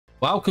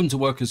Welcome to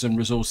Workers and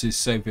Resources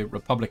Soviet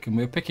Republic, and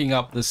we're picking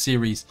up the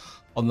series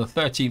on the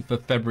 13th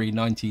of February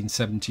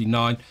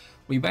 1979.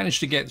 We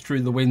managed to get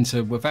through the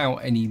winter without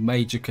any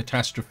major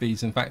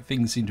catastrophes. In fact,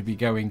 things seem to be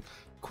going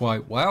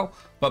quite well.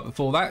 But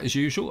before that, as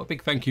usual, a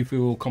big thank you for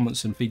your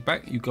comments and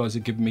feedback. You guys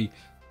have given me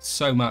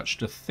so much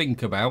to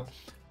think about.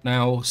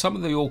 Now, some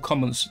of your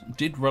comments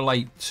did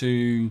relate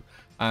to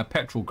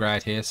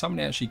Petrograd here.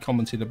 Somebody actually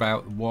commented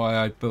about why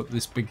I built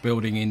this big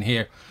building in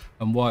here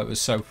and why it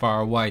was so far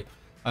away.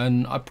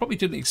 And I probably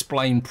didn't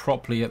explain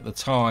properly at the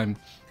time.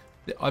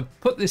 I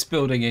put this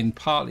building in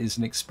partly as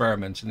an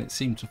experiment, and it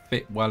seemed to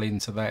fit well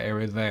into that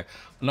area there.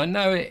 And I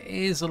know it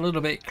is a little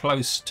bit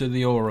close to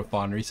the oil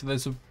refinery, so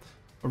there's a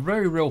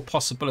very real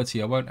possibility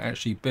I won't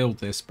actually build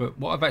this. But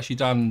what I've actually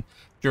done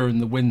during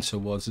the winter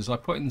is I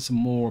put in some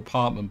more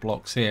apartment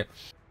blocks here.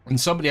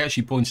 And somebody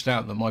actually pointed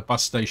out that my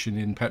bus station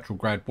in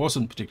Petrograd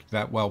wasn't particularly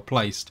that well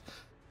placed.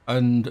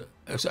 And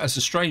as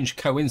a strange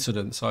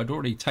coincidence, I'd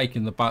already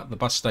taken the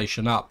bus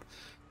station up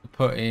to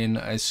put in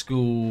a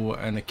school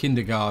and a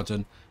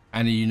kindergarten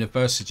and a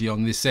university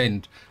on this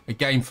end,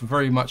 again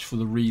very much for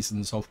the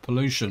reasons of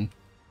pollution.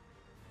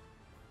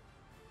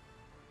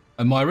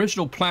 And my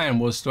original plan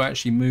was to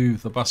actually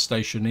move the bus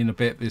station in a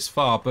bit this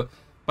far, but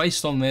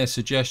based on their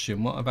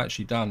suggestion, what I've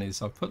actually done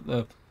is I've put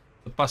the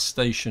bus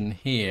station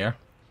here,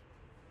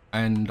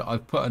 and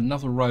I've put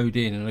another road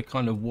in and a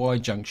kind of Y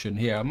junction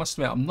here. I must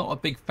admit, I'm not a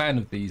big fan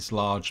of these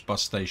large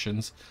bus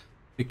stations,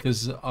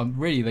 because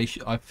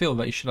I feel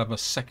they should have a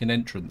second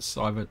entrance,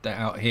 either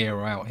out here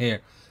or out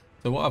here.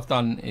 So what I've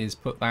done is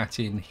put that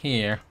in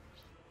here,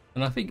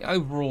 and I think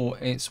overall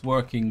it's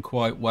working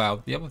quite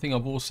well. The other thing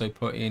I've also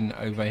put in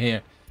over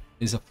here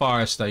is a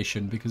fire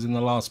station, because in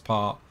the last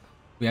part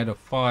we had a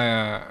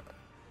fire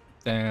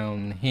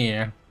down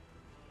here.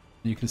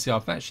 You can see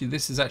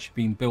this has actually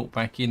been built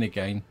back in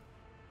again.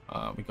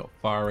 We got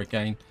fire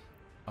again.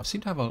 I seem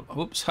to have a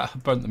oops, I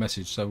burnt the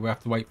message, so we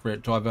have to wait for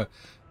it to either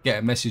get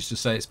a message to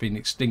say it's been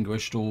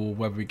extinguished or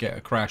whether we get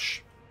a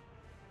crash.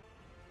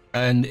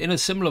 And in a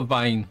similar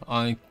vein,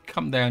 I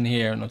come down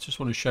here and I just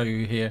want to show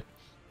you here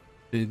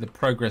the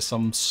progress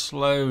I'm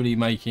slowly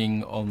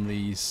making on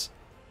these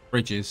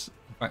bridges.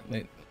 In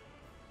fact,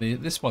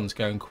 this one's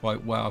going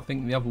quite well. I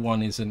think the other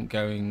one isn't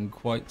going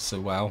quite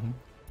so well.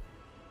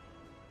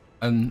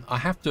 And I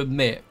have to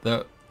admit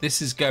that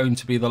this is going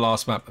to be the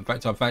last map. In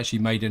fact, I've actually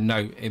made a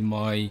note in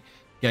my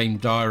game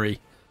diary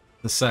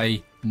to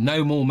say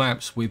no more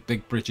maps with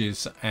big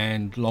bridges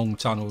and long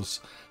tunnels.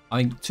 I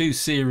think 2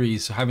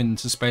 series having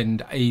to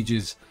spend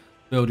ages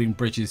building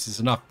bridges is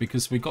enough,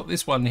 because we've got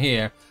this one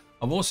here.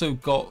 I've also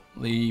got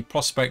the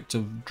prospect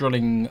of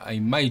drilling a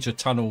major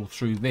tunnel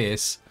through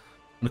this,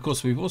 and of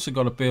course we've also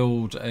got to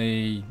build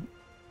a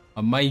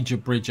major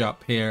bridge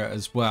up here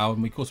as well.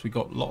 And of course we've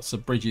got lots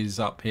of bridges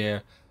up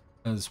here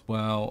as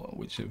well,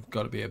 which have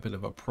got to be a bit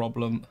of a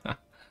problem.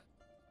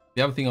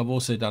 The other thing I've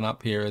also done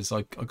up here is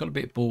I got a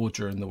bit bored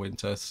during the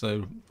winter,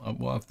 so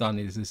what I've done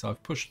is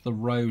I've pushed the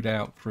road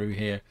out through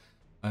here,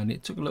 and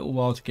it took a little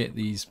while to get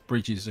these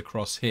bridges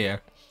across here.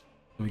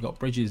 So we got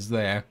bridges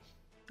there,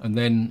 and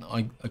then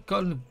I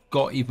kind of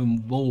got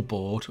even more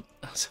bored.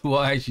 So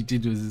what I actually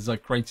did was I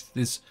created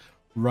this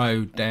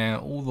road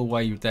down all the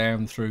way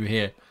down through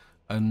here,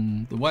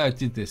 and the way I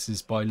did this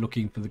is by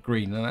looking for the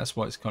green, and that's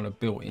why it's kind of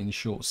built in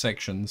short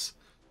sections.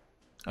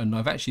 And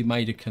I've actually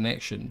made a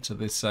connection to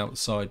this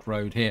outside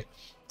road here.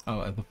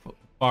 Oh, and the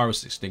fire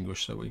was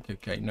extinguished, so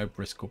okay, no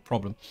risk or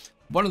problem.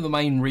 One of the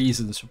main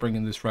reasons for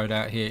bringing this road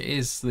out here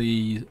is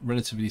the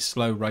relatively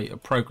slow rate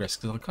of progress,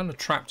 because I'm kind of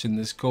trapped in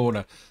this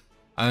corner.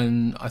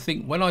 And I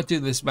think when I do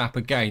this map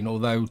again,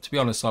 although to be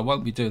honest I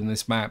won't be doing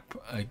this map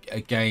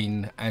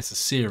again as a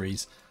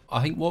series,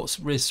 I think what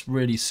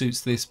really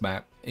suits this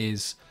map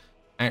is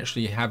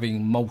actually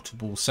having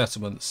multiple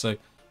settlements. So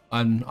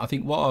I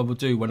think what I will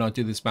do when I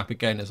do this map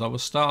again is I will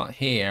start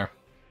here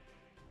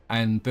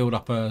and build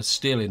up a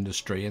steel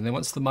industry, and then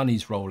once the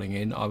money's rolling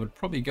in, I would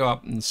probably go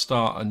up and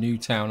start a new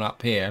town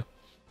up here,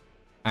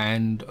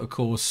 and of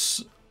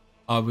course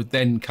I would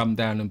then come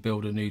down and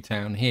build a new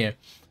town here.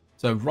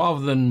 So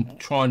rather than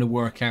trying to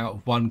work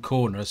out one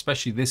corner,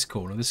 especially this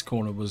corner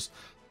was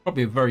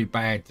probably a very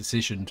bad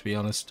decision, to be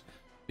honest,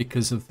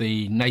 because of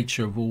the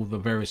nature of all the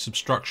various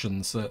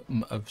obstructions that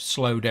have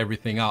slowed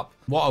everything up.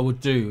 What I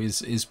would do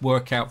is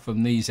work out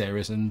from these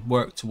areas and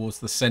work towards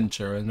the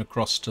center and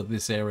across to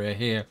this area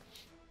here.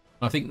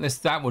 I think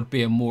that would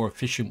be a more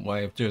efficient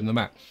way of doing the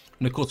map.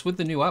 And of course with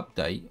the new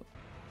update,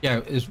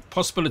 yeah, there's a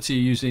possibility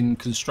of using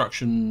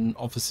construction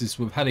offices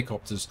with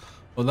helicopters,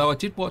 although I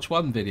did watch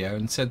one video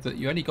and said that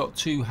you only got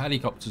 2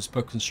 helicopters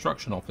per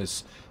construction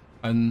office,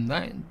 and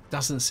that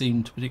doesn't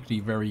seem particularly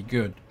very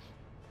good.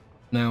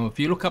 Now, if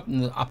you look up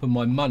in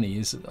my money,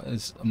 is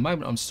a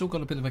moment I'm still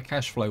got a bit of a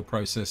cash flow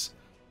process,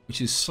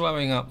 which is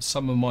slowing up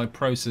some of my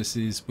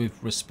processes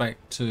with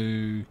respect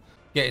to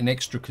getting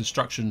extra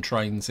construction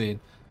trains in.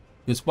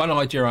 Because one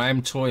idea I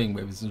am toying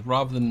with is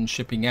rather than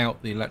shipping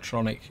out the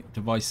electronic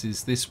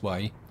devices this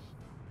way,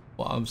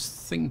 what I was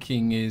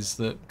thinking is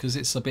that because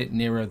it's a bit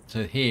nearer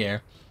to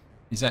here,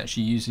 is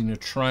actually using a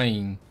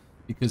train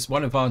because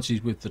one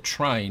advantage with the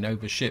train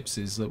over ships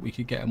is that we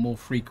could get a more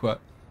frequent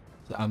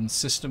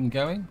system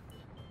going.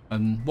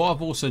 And what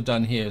I've also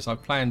done here is I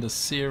planned a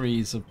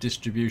series of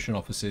distribution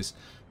offices,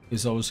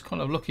 because I was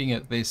kind of looking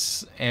at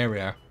this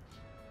area,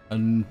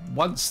 and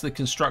once the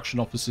construction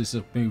offices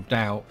have moved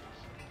out,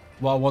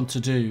 what I want to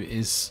do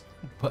is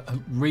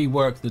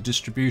rework the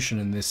distribution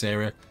in this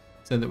area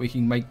so that we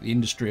can make the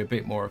industry a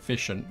bit more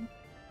efficient.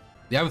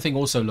 The other thing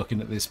also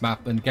looking at this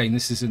map, and again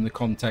this is in the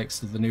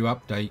context of the new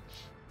update,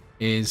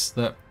 is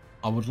that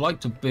I would like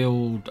to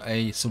build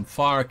some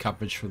fire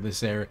coverage for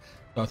this area.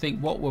 So I think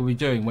what we'll be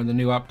doing when the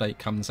new update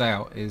comes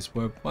out is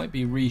we might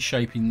be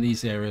reshaping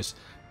these areas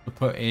to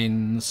put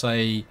in,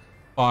 say,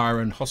 fire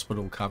and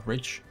hospital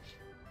coverage.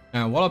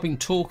 Now, while I've been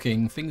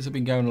talking, things have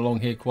been going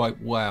along here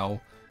quite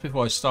well.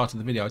 Before I started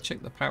the video, I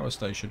checked the power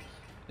station.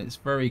 It's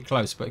very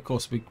close, but of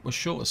course we're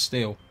short of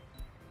steel.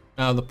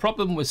 Now, the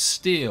problem with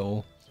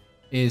steel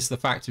is the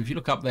fact, if you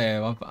look up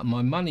there,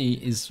 my money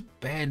is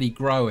barely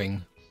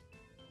growing.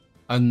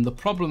 And the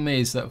problem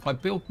is that if I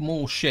build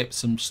more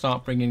ships and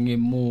start bringing in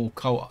more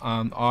coal,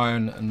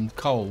 iron and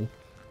coal,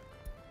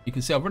 you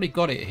can see I've already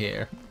got it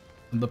here.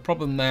 And the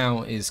problem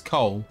now is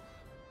coal.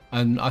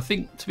 And I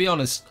think, to be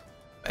honest,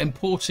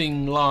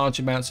 importing large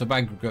amounts of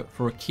aggregate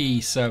for a key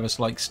service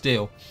like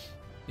steel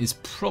is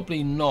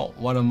probably not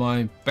one of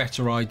my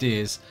better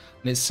ideas.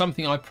 And it's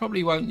something I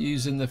probably won't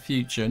use in the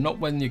future, not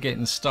when you're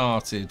getting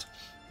started.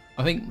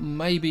 I think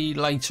maybe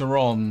later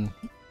on,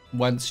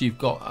 once you've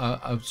got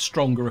a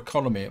stronger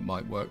economy, it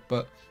might work.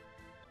 But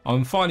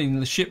I'm finding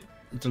the ship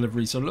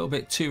deliveries are a little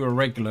bit too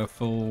irregular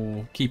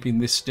for keeping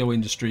this steel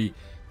industry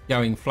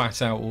going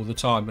flat out all the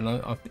time.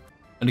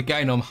 And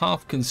again, I'm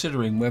half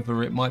considering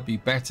whether it might be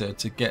better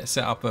to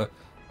set up a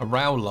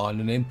rail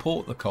line and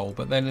import the coal.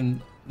 But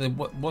then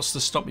what's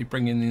to stop me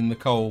bringing in the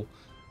coal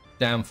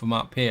down from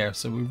up here?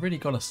 So we've really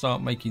got to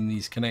start making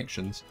these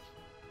connections.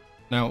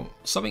 Now,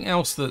 something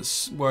else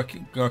that's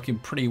working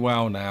pretty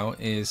well now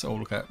is, oh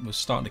look at, we're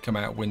starting to come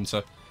out of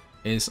winter,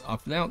 is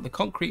the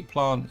concrete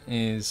plant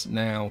is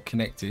now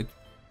connected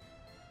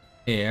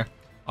here.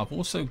 I've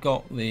also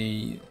got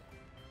the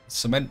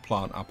cement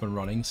plant up and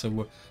running,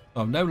 so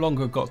I've no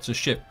longer got to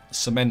ship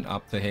cement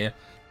up to here.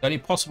 The only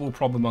possible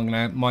problem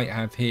I might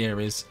have here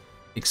is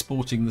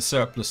exporting the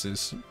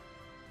surpluses,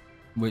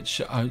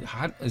 which I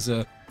had as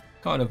a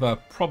kind of a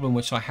problem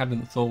which I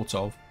hadn't thought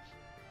of.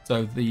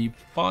 So the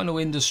final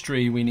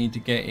industry we need to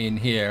get in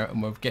here,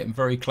 and we're getting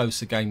very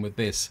close again with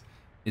this,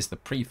 is the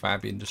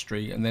prefab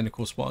industry. And then of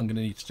course what I'm going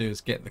to need to do is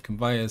get the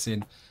conveyors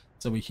in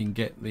so we can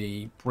get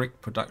the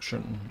brick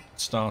production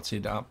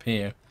started up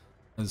here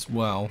as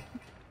well.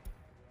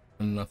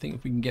 And I think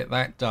if we can get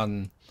that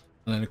done,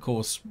 and then of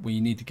course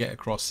we need to get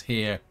across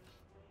here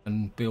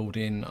and build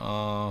in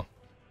our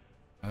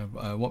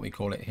what we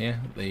call it here,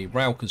 the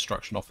rail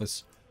construction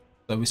office.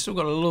 So we've still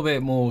got a little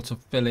bit more to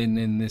fill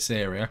in this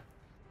area.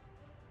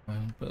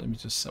 But let me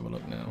just have a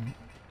look now.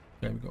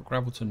 Okay, we've got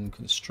Gravelton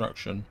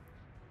construction.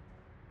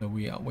 So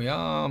we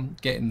are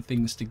getting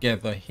things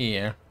together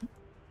here,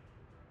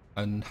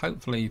 and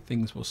hopefully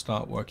things will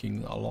start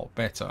working a lot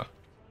better.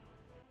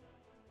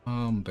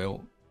 Farm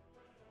built.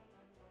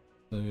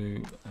 So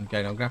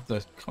again, I'm gonna have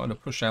to kind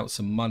of push out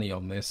some money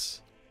on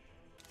this.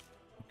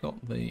 We've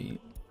got the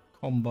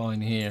combine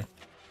here.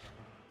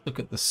 Look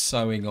at the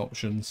sowing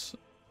options.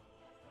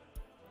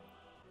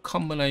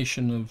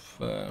 Combination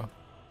of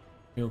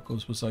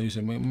vehicles was I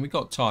using? When we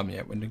got time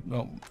yet?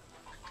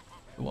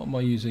 What am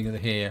I using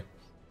here?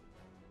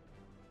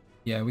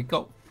 Yeah, we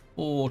got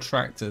 4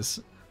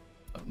 tractors.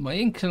 My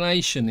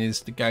inclination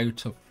is to go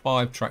to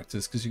 5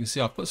 tractors, because you can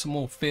see I've put some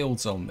more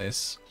fields on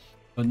this,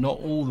 but not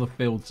all the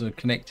fields are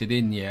connected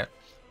in yet.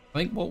 I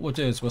think what we'll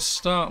do is we'll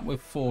start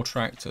with 4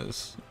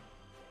 tractors.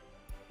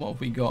 What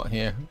have we got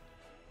here?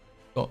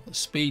 Got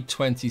speed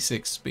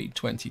 26, speed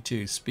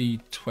 22,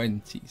 speed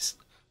 20.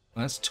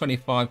 That's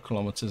 25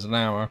 kilometers an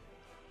hour.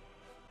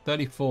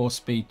 34,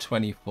 speed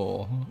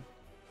 24.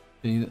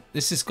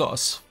 This has got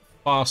a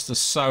faster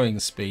sowing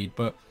speed,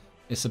 but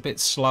it's a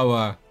bit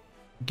slower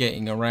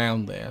getting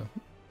around there.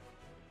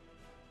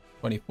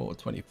 24,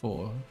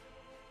 24.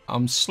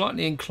 I'm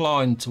slightly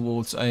inclined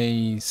towards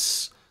a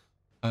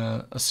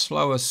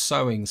slower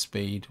sowing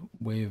speed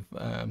with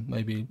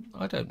maybe,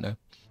 I don't know.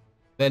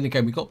 Then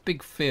again, we've got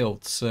big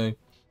fields, so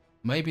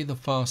maybe the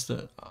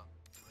faster.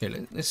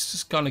 Okay, let's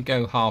just kind of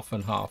go half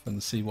and half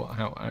and see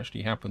how it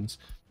actually happens.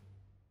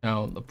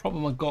 Now, the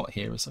problem I've got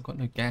here is I've got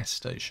no gas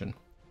station.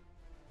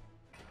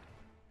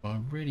 I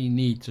really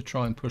need to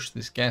try and push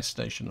this gas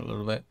station a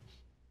little bit.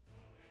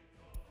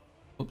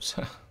 Oops.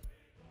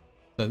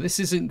 So this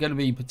isn't going to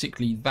be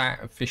particularly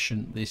that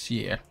efficient this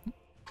year.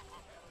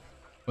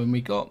 When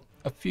we got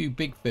a few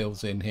big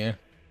fields in here,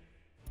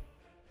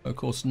 of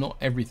course not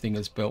everything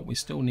is built. We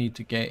still need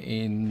to get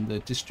in the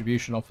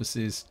distribution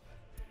offices,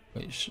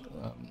 which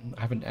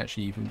haven't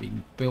actually even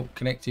been built,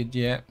 connected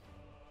yet.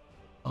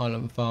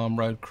 Island Farm,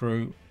 road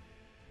crew.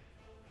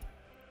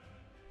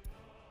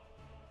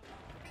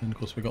 And of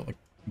course we've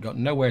got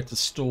nowhere to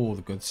store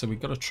the goods, so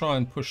we've got to try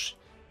and push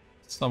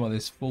some of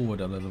this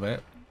forward a little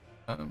bit.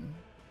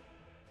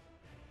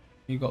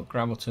 You got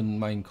Gravelton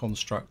main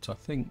construct. I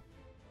think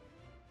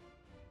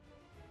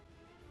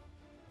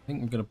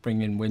I'm going to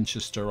bring in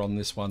Winchester on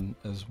this one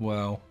as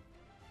well.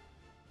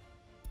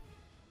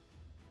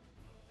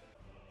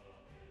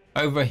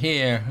 Over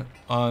here,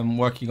 I'm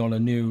working on a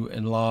new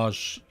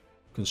enlarged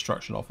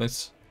construction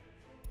office.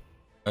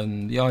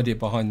 And the idea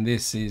behind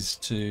this is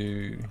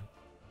to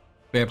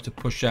be able to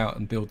push out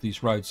and build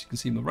these roads. You can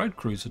see the road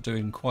crews are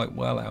doing quite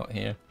well out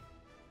here.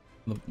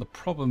 The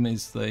problem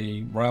is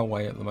the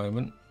railway at the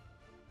moment.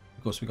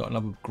 Of course, we've got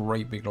another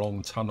great big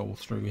long tunnel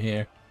through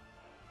here.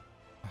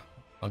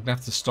 I'm going to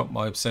have to stop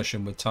my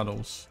obsession with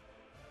tunnels.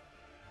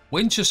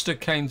 Winchester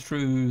came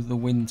through the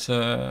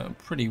winter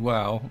pretty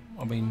well.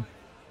 I mean,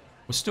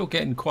 we're still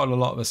getting quite a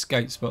lot of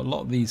escapes, but a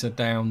lot of these are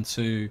down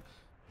to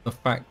the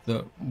fact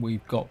that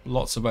we've got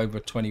lots of over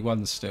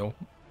 21s still.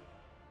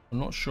 I'm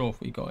not sure if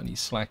we got any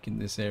slack in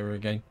this area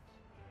again.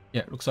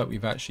 Yeah, it looks like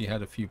we've actually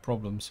had a few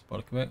problems by the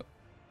look of it.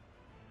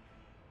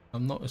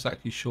 I'm not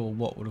exactly sure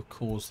what would have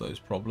caused those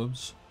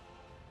problems.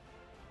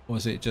 Or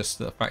is it just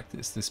the fact that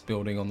it's this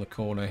building on the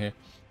corner here?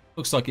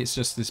 Looks like it's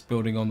just this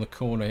building on the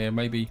corner here.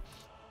 Maybe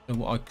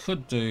what I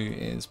could do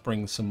is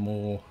bring some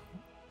more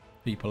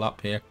people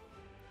up here.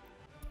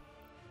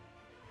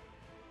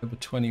 Over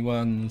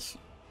 21s,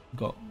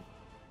 got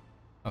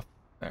a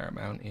fair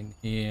amount in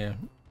here.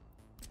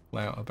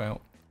 Out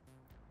about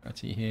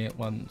 30 here.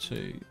 1,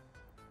 2,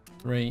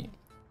 3,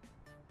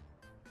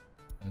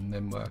 and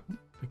then we'll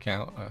pick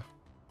out a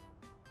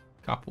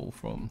couple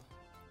from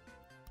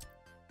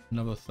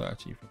another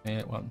 30 from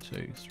here. 1,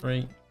 2,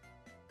 3.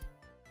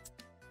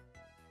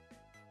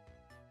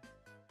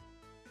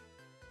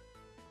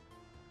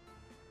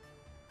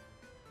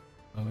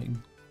 I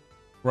mean,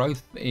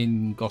 growth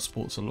in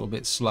Gosport's a little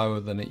bit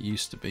slower than it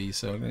used to be,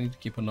 so I need to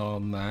keep an eye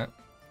on that.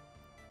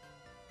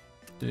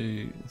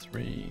 2,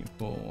 3,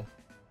 4,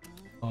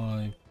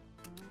 5,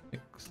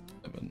 6,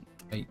 7,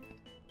 8.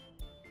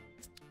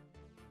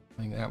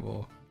 I think that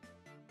will.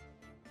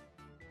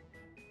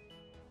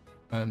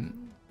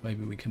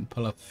 Maybe we can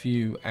pull a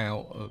few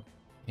out of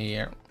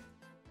here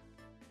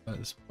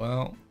as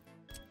well.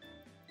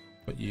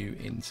 Put you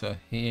into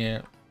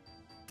here.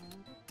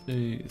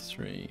 2,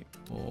 3,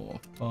 4,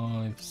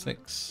 5,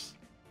 6,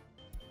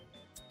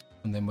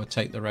 and then we'll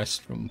take the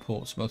rest from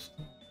Portsmouth.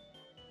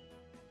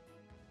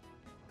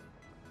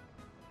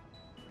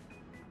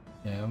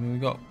 Yeah, I mean, we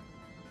got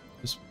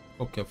just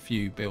book a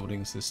few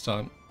buildings this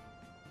time.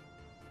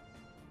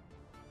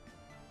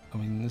 I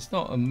mean, there's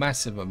not a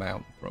massive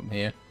amount from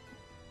here,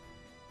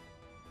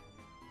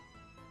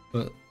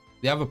 but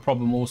the other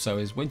problem also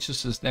is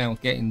Winchester's now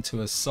getting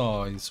to a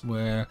size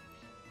where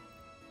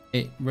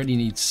it really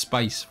needs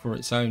space for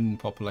its own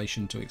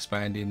population to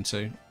expand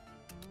into.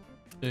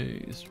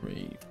 2,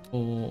 3,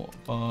 4,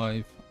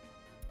 5.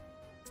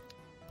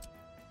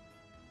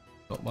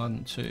 Got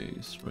 1, 2,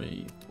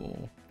 3,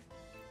 4,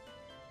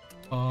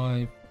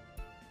 5.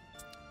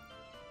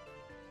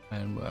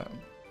 And we'll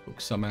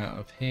book some out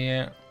of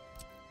here.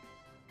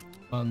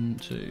 1,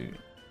 2,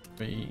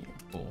 3,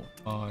 4,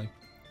 5,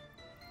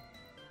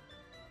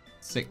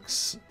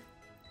 6.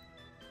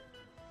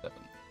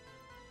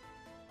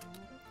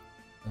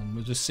 And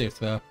we'll just see if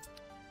the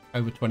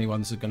over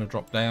 21s are going to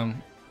drop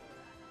down.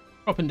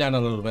 Dropping down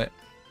a little bit.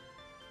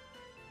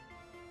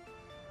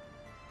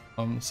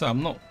 So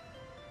I'm not.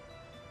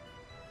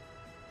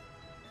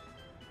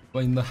 I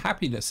mean, the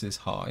happiness is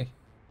high.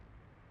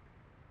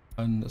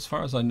 And as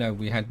far as I know,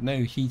 we had no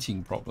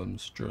heating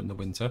problems during the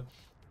winter,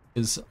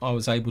 because I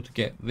was able to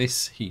get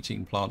this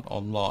heating plant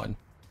online.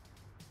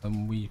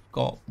 And we've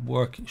got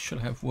should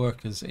have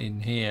workers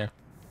in here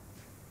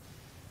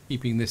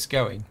keeping this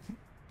going.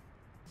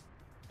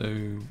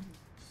 So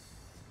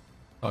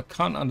I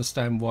can't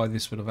understand why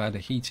this would have had a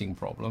heating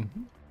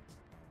problem.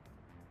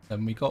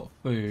 And we got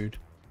food.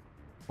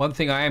 One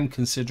thing I am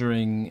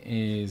considering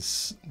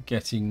is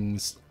getting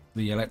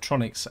the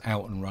electronics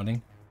out and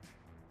running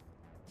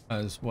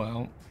as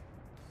well.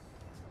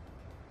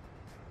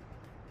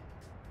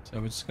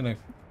 So we're just going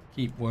to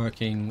keep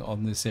working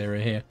on this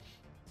area here.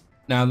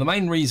 Now, the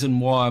main reason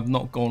why I've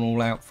not gone all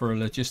out for a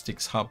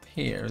logistics hub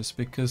here is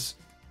because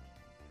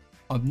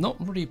I'm not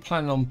really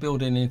planning on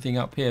building anything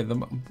up here.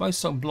 The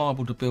most I'm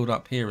liable to build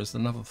up here is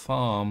another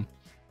farm.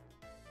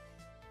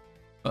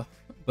 But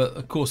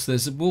of course, there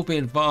will be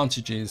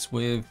advantages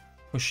with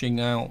pushing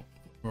out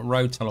a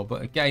road tunnel.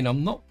 But again,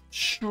 I'm not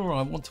sure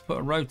I want to put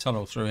a road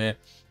tunnel through here.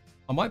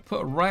 I might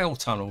put a rail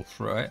tunnel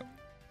through it.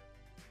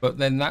 But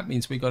then that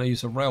means we've got to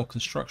use a rail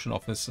construction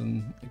office.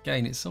 And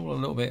again, it's all a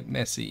little bit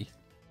messy.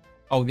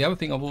 Oh, the other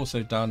thing I've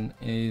also done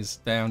is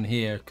down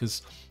here,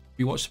 because if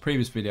you watched the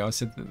previous video, I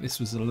said that this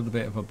was a little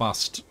bit of a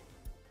bust,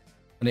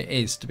 and it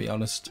is, to be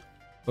honest.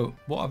 But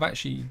what I've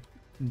actually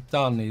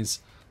done is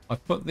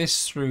I've put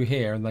this through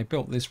here, and they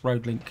built this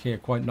road link here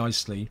quite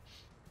nicely.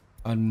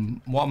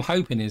 And what I'm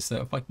hoping is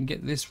that if I can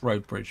get this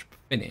road bridge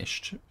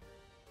finished,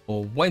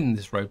 or when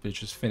this road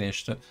bridge is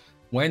finished,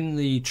 when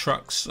the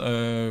trucks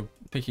are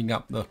picking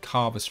up the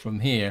harvest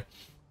from here,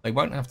 they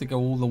won't have to go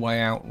all the way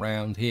out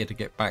round here to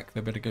get back.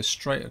 They better go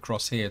straight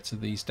across here to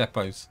these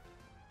depots.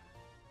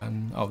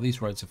 And oh,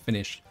 these roads are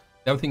finished.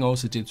 The other thing I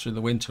also did through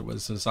the winter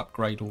was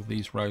upgrade all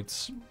these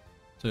roads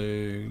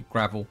to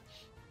gravel.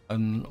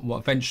 And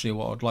eventually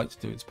what I'd like to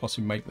do is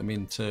possibly make them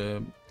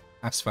into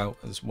asphalt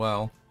as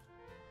well.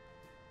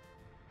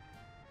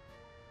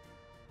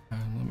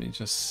 And let me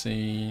just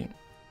see.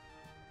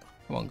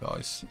 Come on,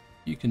 guys,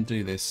 you can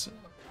do this.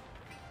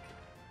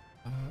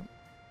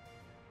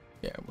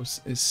 Yeah,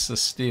 it's the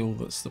steel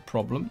that's the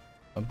problem.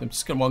 What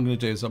I'm going to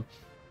do is I'm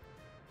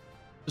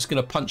just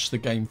going to punch the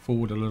game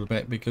forward a little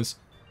bit, because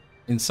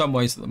in some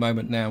ways at the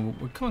moment now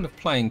we're kind of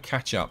playing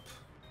catch up,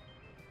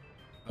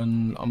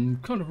 and I'm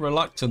kind of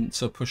reluctant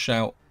to push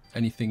out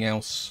anything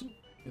else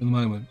in the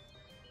moment.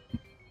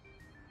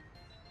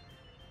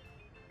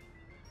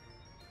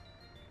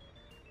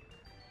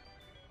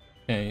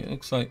 Okay, it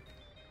looks like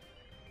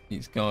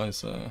these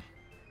guys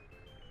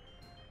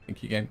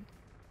think again.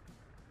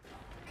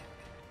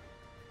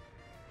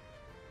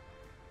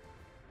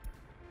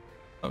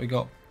 But we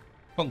got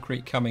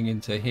concrete coming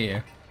into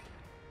here.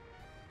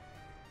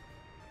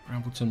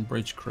 Brambleton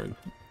Bridge crew.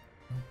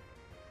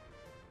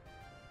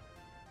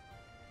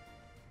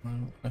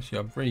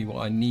 Actually,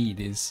 what I need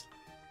is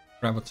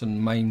Brambleton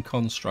main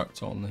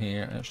construct on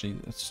here. Actually,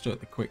 let's do it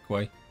the quick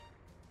way.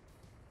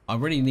 I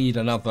really need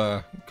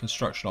another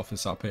construction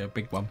office up here, a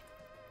big one.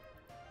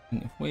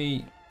 And if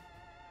we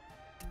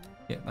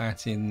get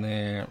that in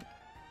there,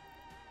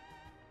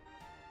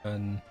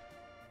 and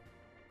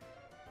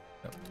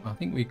I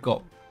think we've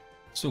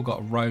still got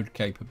a road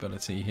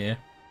capability here,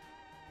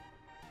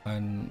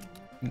 and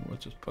I think we'll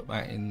just put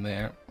that in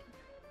there.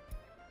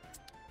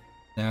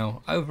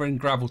 Now over in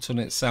Gravelton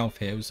itself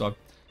here, as I've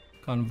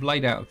kind of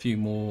laid out a few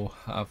more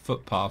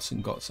footpaths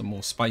and got some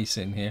more space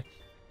in here.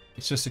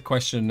 It's just a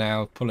question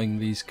now of pulling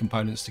these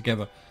components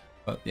together.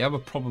 But the other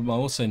problem I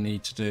also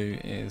need to do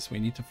is we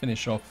need to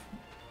finish off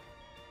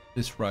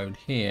this road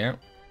here,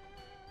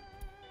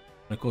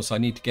 and of course I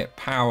need to get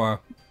power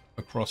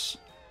across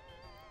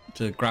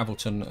to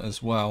Gravelton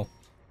as well.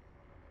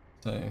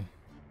 So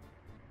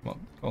come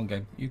on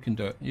game, you can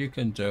do it, you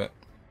can do it.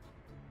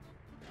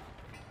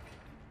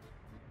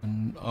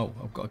 And oh,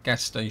 I've got a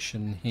gas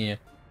station here.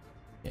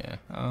 Yeah,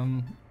 I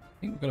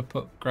think we're going to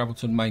put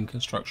Gravelton main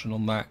construction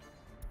on that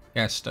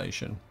gas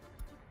station.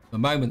 The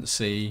moment,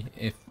 see,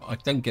 if I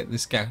don't get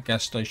this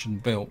gas station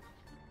built,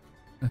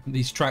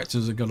 these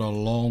tractors have got a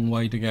long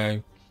way to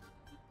go.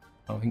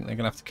 I think they're going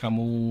to have to come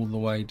all the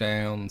way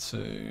down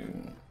to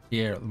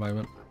here at the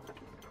moment.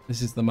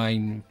 This is the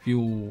main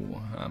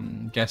fuel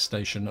gas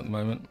station at the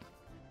moment.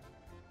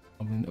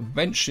 I mean,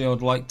 eventually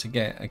I'd like to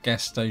get a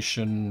gas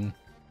station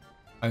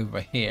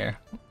over here.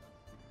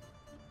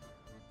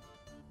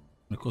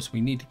 And of course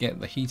we need to get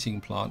the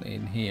heating plant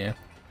in here.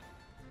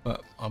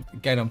 But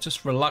again, I'm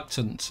just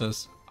reluctant to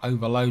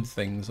overload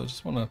things. I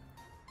just want to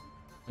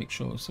make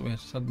sure. So we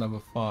just had another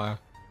fire.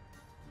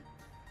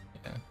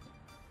 Yeah.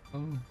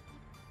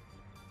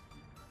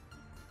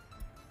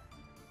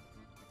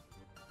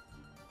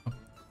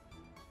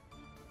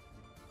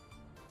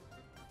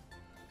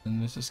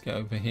 And let's just get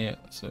over here.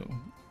 So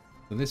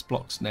this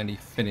block's nearly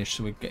finished.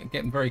 So we're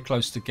getting very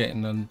close to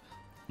getting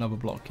another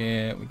block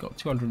here. We've got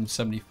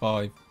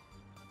 275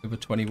 over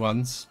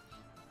 21s.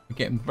 We're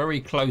getting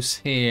very close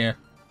here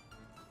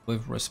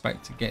with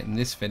respect to getting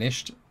this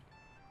finished.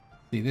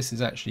 See, this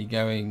is actually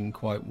going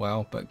quite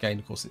well, but again,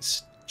 of course,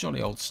 it's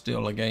jolly old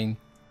steel again.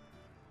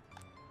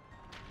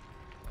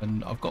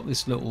 And I've got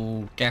this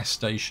little gas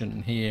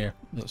station here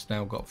that's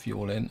now got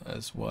fuel in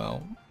as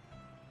well.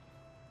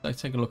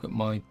 Let's take a look at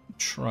my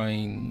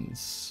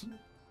trains.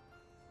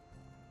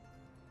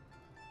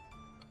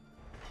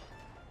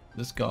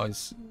 This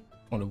guy's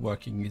kind of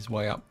working his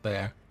way up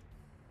there.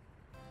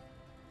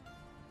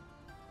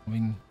 I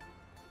mean,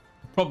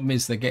 the problem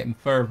is they're getting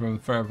further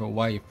and further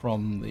away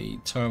from the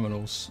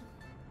terminals.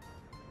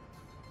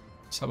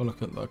 Let's have a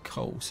look at the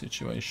coal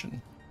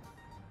situation.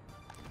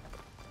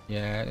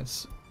 Yeah,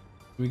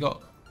 we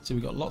got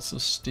lots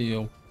of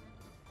steel.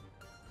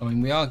 I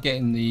mean, we are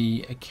getting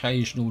the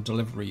occasional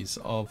deliveries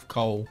of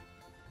coal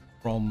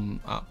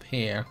from up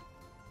here.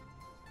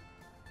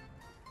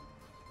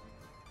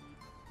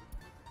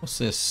 What's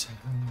this?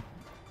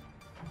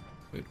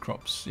 Food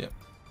crops, yep.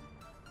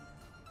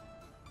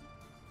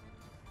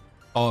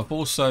 Oh, I've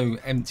also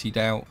emptied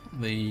out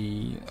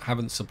the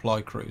haven't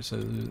supply crew, so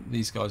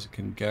these guys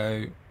can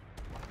go.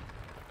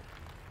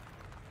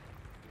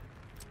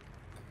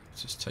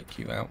 Let's just take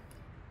you out,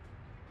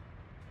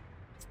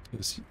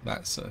 because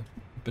that's a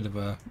bit of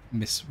a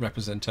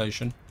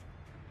misrepresentation.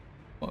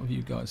 What have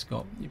you guys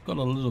got? You've got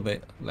a little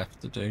bit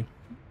left to do.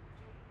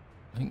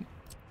 I think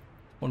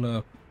I want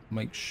to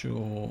make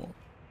sure.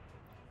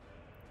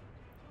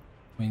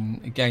 I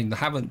mean, again, the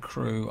haven't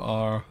crew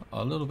are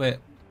a little bit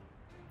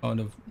kind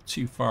of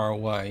too far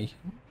away.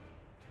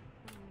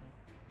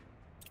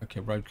 Okay,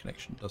 road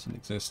connection doesn't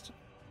exist.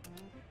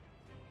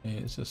 Yeah,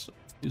 it's just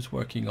who's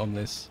working on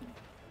this.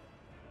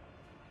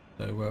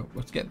 So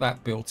let's get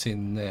that built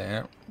in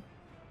there.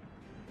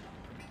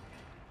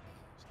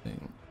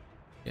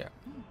 Yeah.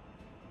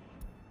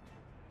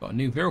 Got a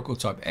new vehicle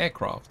type,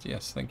 aircraft.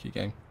 Yes, thank you,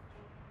 game.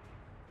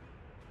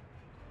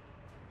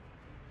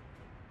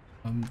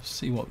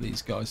 See what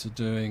these guys are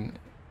doing.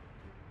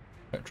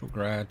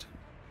 Petrograd.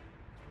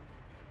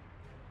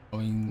 I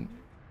mean,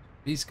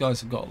 these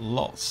guys have got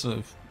lots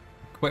of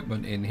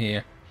equipment in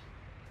here,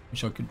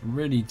 which I could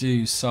really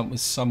do with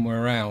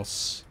somewhere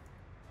else,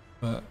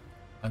 but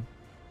I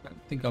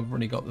don't think I've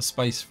really got the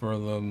space for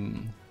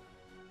them.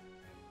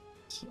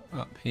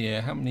 Up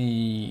here, how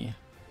many?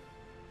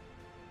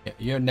 Yeah,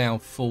 you're now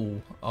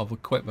full of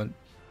equipment,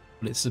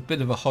 but it's a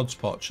bit of a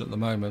hodgepodge at the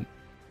moment.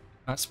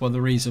 That's one of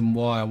the reason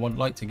why I would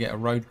like to get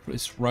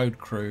this road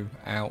crew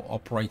out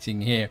operating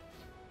here,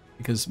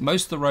 because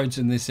most of the roads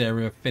in this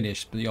area are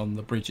finished beyond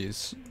the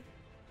bridges.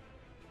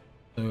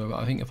 So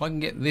I think if I can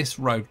get this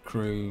road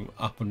crew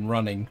up and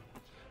running,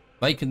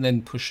 they can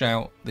then push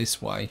out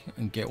this way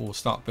and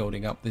start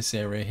building up this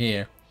area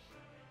here.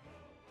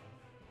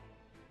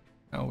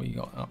 How we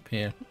got up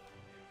here?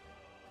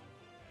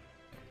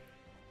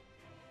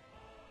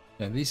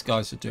 Yeah, these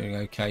guys are doing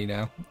okay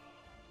now.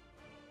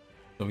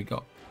 So we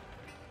got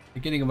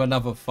beginning of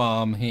another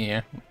farm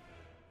here.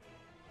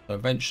 So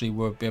eventually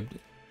we'll be able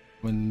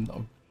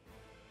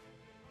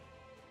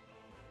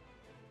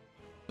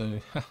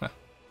to,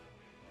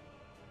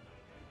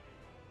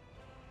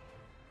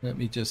 let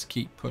me just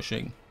keep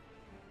pushing.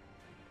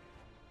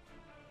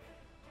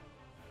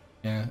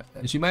 Yeah,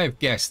 as you may have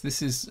guessed,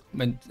 this is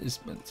meant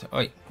to,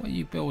 wait, what are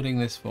you building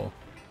this for?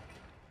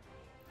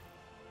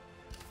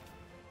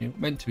 You're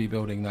meant to be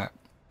building that.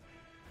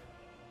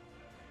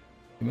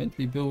 You're meant to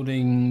be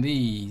building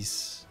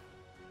these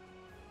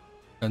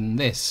and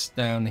this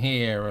down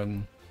here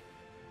and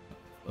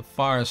a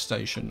fire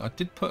station. I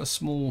did put a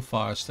small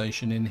fire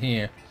station in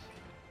here.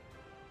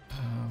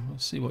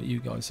 Let's see what you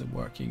guys are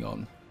working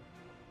on.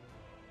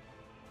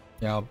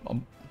 Yeah,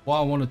 what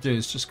I want to do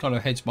is just kind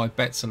of hedge my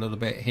bets a little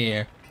bit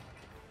here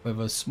with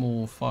a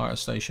small fire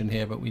station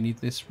here, but we need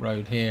this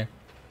road here.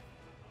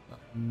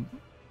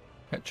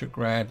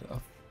 Petrograd, I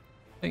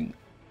think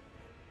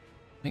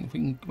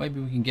maybe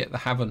we can get the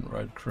Havant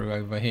road crew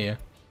over here.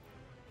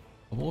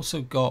 I've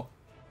also got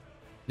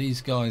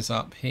these guys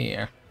up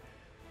here,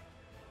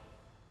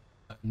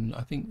 and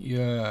I think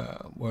you're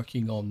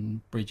working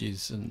on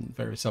bridges and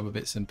various other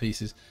bits and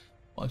pieces.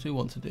 What I do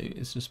want to do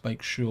is just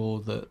make sure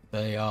that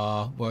they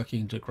are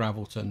working to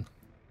Gravelton.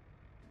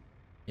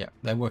 Yeah,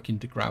 they're working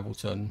to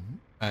Gravelton,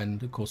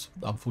 and of course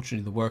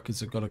unfortunately the workers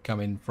have got to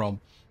come in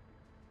from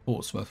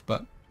Portsmouth,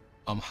 but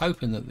I'm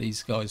hoping that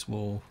these guys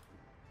will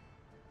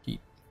keep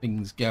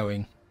things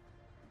going.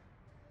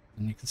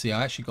 And you can see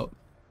I actually got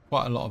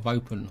quite a lot of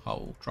open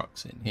hole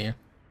trucks in here.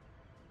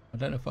 I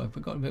don't know if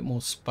I've got a bit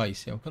more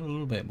space here. I've got a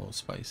little bit more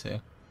space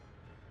here.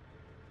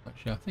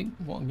 Actually, I think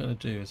what I'm going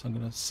to do is I'm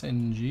going to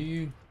send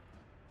you...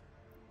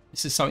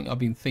 This is something I've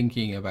been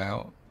thinking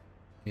about,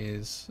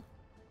 is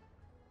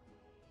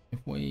if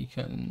we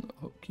can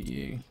hook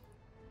you,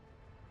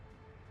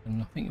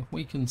 and I think if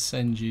we can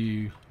send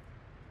you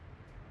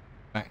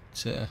back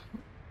to,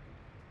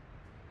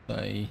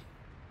 say,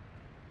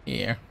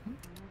 here,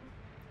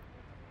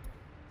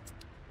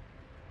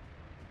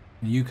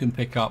 you can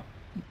pick up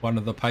one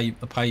of the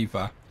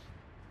paver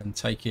and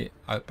take it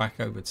back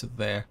over to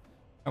there.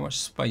 How much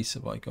space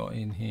have I got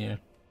in here?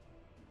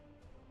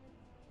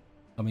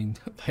 I mean,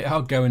 they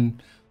are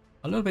going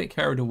a little bit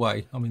carried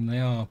away. I mean, they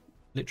are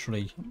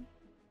literally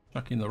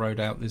chucking the road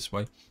out this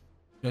way.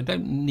 I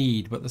don't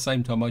need, but at the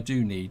same time I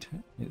do need.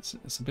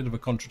 It's a bit of a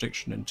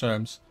contradiction in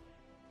terms.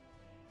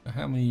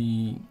 How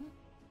many?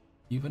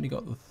 You've only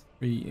got the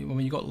 3. I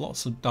mean, you've got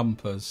lots of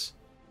dumpers,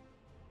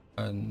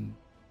 and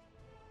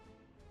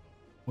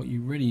what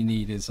you really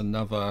need is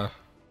another.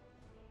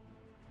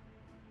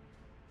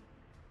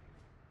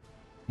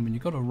 I mean,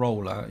 you've got a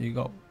roller. You've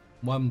got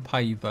one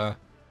paver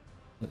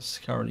that's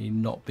currently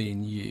not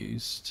being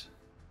used.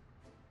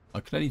 I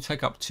can only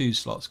take up 2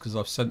 slots because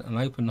I've sent an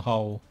open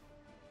hole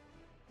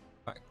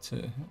back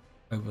to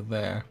over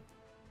there,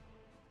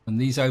 and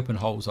these open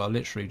holes are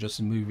literally just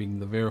moving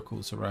the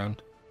vehicles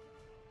around.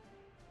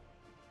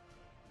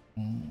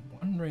 I'm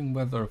wondering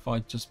whether if I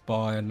just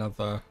buy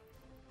another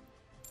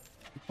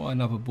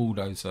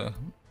bulldozer.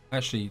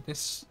 Actually,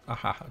 this I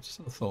just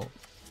had a thought.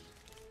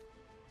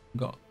 I've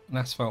got an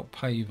asphalt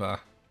paver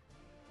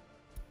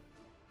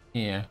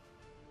here.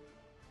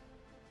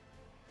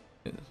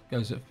 It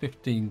goes at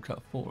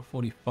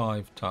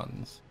 45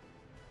 tons.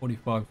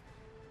 45.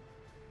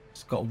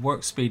 It's got a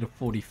work speed of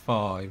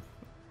 45.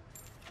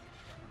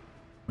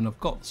 And I've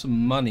got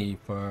some money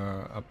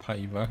for a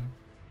paver.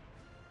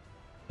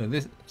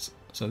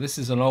 So this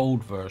is an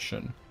old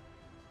version.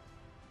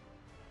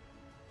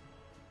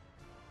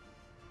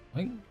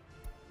 I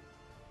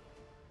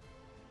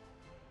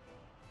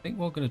think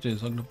what I'm going to do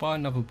is I'm going to buy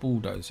another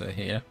bulldozer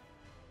here.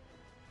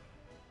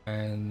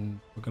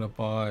 And we're going to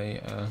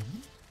buy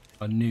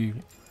a new,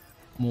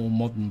 more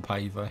modern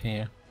paver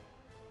here.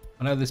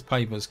 I know this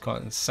paver's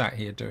kind of sat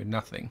here doing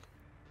nothing.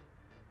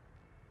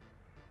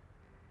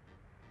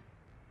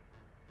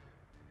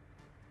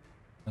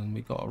 And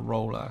we got a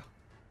roller.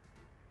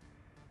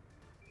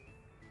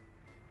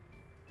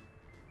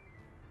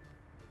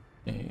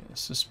 Yeah,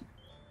 it's just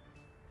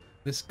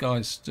this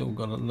guy's still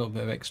got a little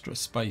bit of extra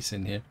space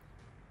in here.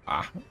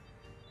 Ah,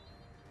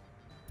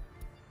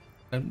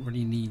 don't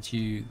really need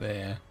you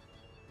there.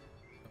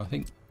 I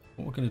think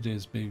what we're going to do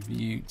is move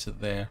you to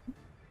there.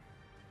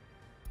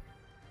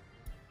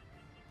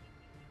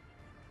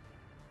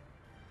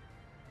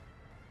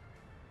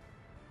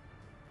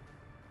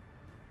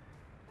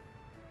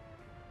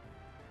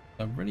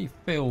 I really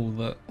feel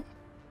that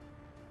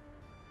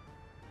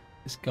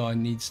this guy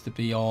needs to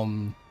be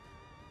on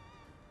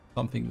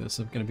something that's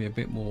going to be a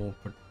bit more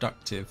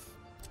productive.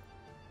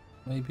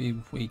 Maybe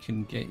if we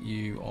can get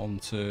you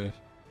onto...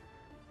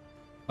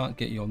 Can't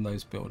get you on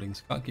those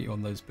buildings. Can't get you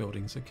on those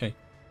buildings. Okay.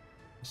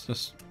 It's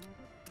just...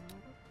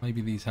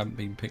 Maybe these haven't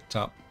been picked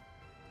up.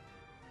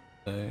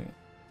 So...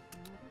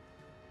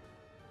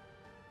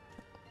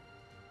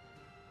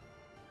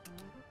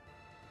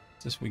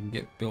 Just we can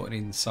get built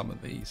in some of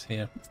these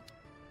here.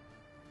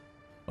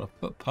 Got a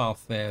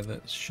footpath there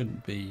that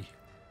shouldn't be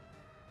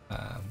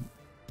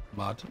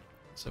mud.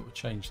 So we'll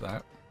change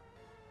that.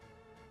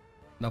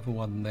 Another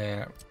one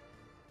there.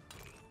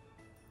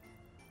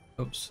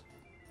 Oops.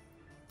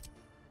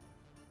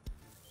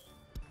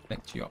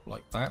 Connect you up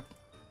like that.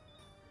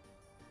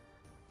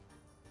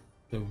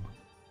 So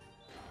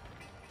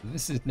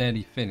this is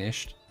nearly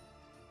finished.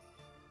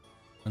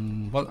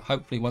 And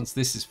hopefully once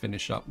this is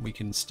finished up, we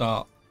can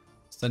start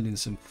sending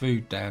some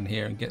food down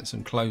here and get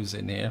some clothes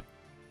in here.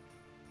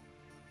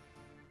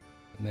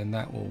 And then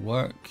that will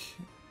work.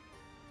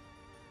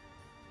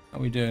 How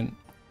are we doing?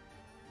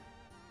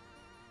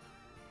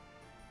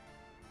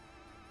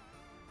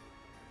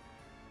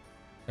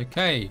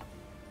 Okay,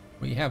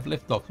 we have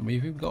liftoff and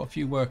we've even got a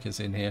few workers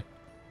in here.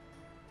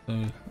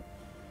 So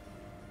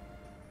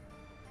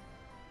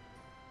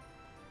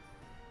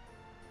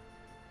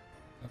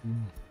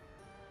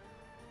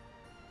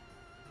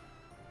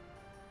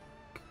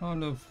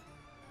kind of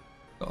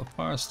got a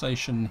fire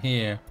station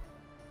here,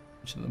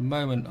 which at the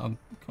moment I'm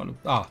kind of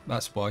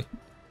that's why.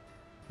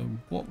 So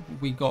what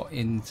we got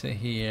into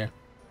here,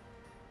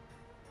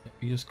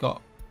 we just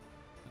got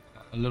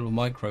a little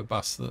micro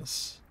bus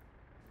that's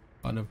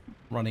kind of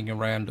running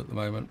around at the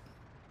moment.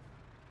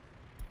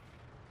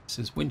 This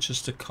is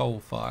Winchester coal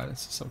fire.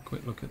 Let's just have a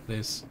quick look at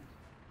this.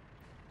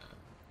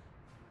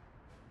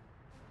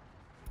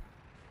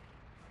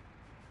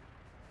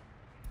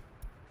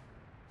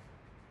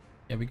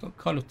 Yeah, we got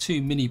kind of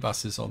 2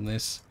 minibuses on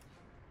this.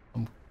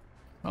 I'm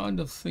kind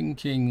of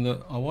thinking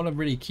that I want to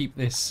really keep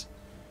this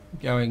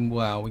going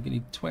well. We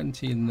need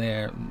 20 in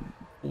there and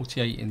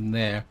 48 in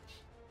there.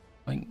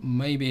 I think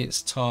maybe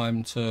it's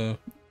time to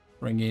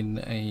bring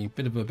in a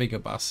bit of a bigger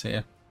bus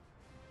here.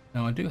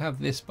 Now I do have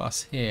this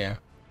bus here,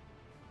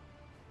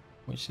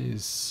 which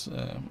is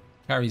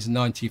carries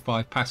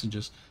 95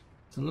 passengers.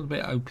 It's a little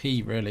bit OP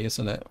really,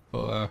 isn't it?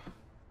 But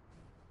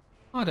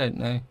I don't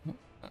know.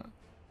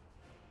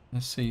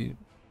 Let's see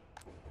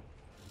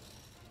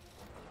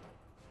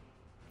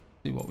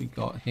what we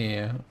got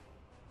here.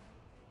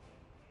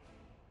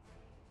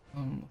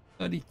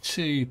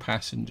 32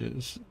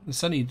 passengers.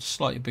 It's only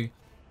slightly big.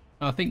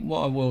 I think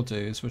what I will do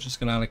is we're just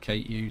going to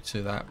allocate you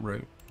to that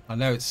route. I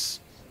know it's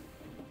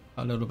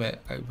a little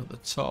bit over the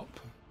top.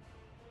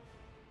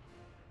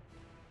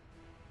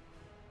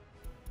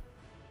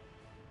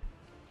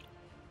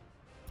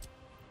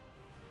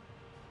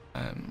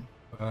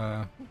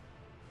 I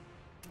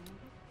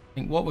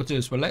think what we'll do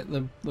is we'll let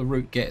the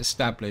route get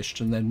established,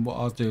 and then what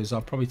I'll do is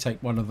I'll probably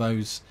take one of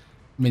those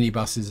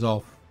minibuses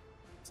off.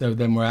 So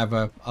then we'll have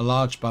a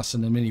large bus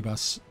and a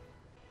minibus.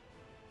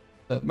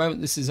 At the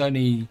moment this is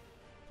only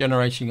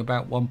generating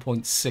about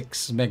 1.6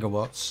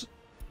 megawatts.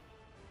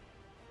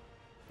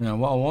 Now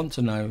what I want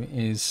to know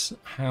is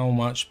how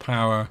much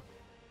power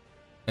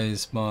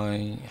is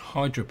my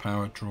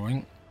hydropower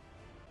drawing.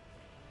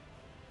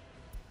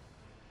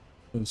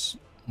 Because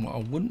what I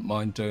wouldn't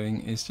mind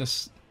doing is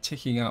just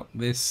ticking up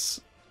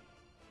this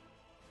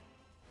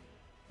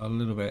a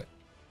little bit.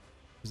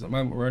 Because at the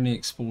moment we're only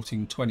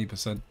exporting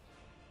 20%.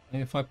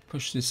 And if I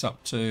push this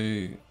up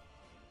to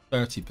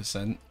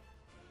 30%,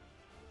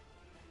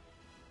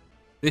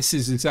 this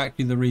is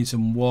exactly the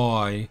reason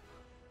why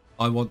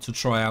I want to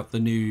try out the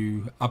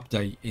new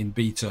update in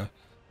beta,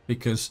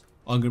 because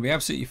I'm going to be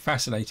absolutely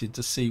fascinated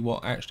to see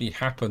what actually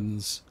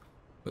happens.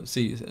 But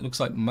see, it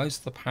looks like most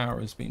of the power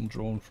is being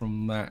drawn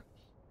from that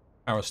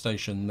power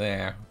station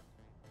there.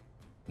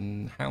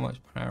 And how much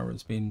power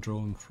is being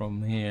drawn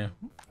from here?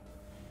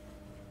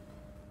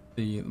 At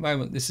the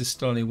moment this is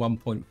still only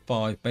 1.5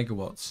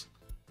 megawatts.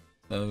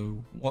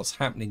 So what's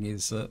happening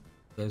is that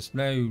there's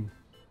no...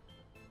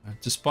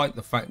 despite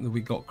the fact that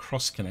we got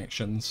cross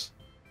connections,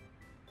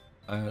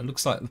 it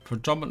looks like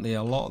predominantly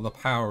a lot of the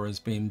power is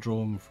being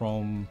drawn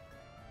from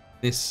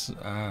this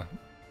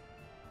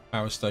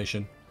power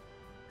station,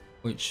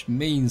 which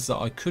means that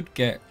I could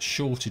get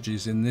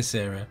shortages in this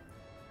area.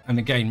 And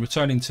again,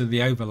 returning to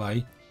the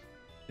overlay,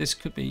 this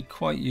could be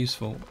quite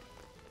useful.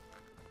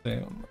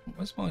 There,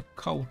 where's my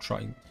coal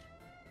train?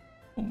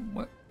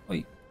 Oh,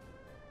 wait,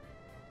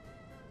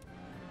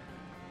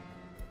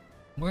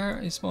 where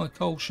is my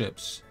coal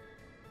ships?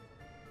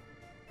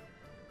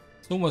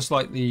 It's almost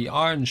like the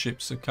iron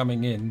ships are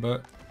coming in,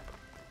 but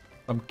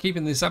I'm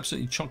keeping this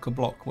absolutely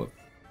chock-a-block with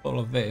all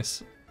of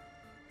this.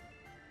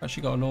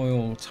 Actually got an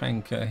oil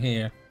tanker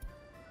here.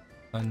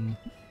 And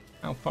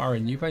how far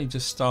in? You've only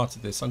just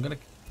started this. I'm gonna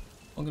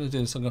do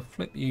this. I'm gonna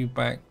flip you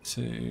back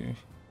to.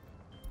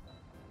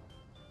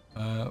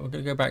 We're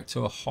gonna go back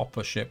to a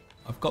hopper ship.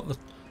 I've got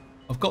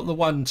the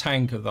one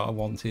tanker that I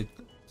wanted,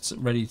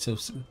 ready to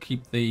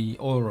keep the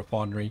oil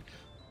refinery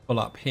full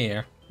up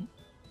here.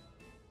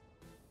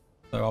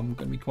 So I'm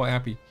gonna be quite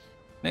happy.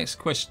 Next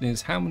question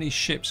is, how many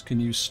ships can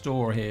you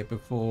store here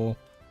before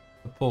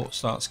the port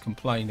starts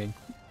complaining?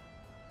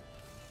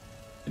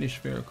 Finished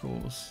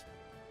vehicles.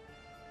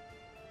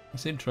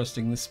 It's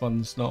interesting, this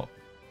one's not...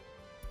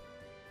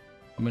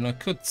 I mean, I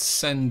could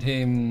send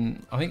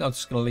him... I think I'm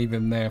just going to leave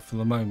him there for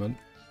the moment.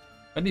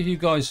 Any of you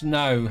guys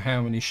know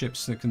how many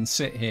ships that can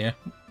sit here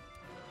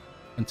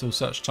until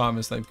such time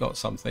as they've got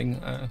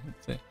something?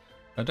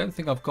 I don't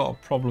think I've got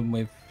a problem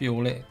with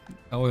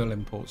oil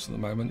imports at the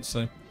moment,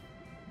 so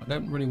I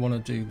don't really want to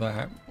do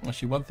that.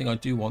 Actually, one thing I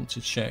do want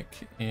to check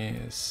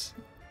is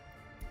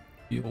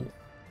fuel.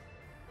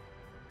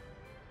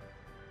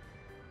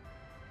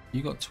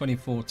 You got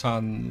 24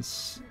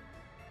 tons.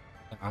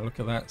 Ah, look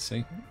at that,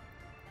 see?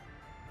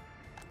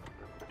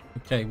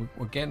 Okay,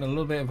 we're getting a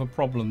little bit of a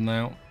problem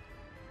now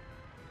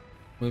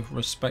with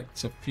respect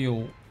to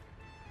fuel.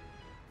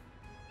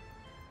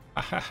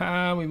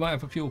 Ahaha, we might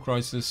have a fuel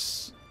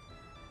crisis.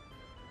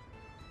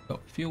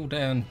 Got fuel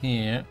down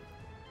here.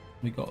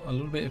 We got a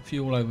little bit of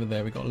fuel over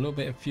there. We got a little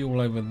bit of fuel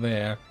over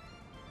there.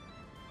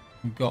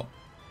 We've got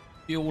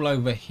fuel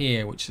over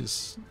here, which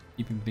is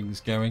keeping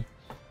things going.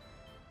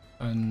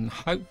 And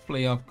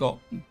hopefully I've got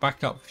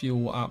backup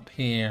fuel up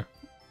here.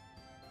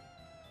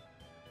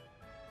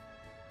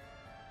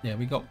 Yeah,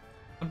 we got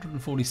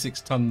 146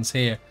 tons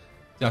here.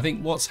 I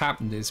think what's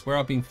happened is where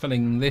I've been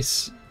filling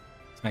this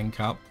tank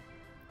up.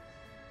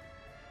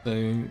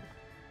 So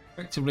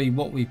effectively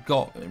what we've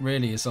got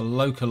really is a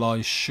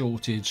localized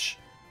shortage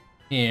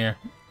here.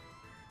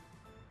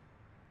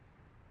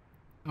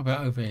 How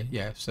about over here?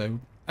 Yeah, so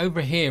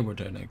over here we're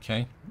doing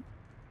okay.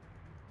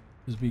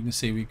 As we can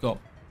see, we've got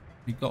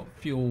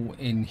fuel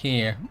in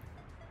here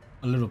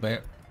a little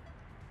bit.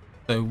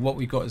 So what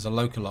we've got is a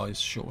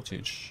localized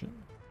shortage,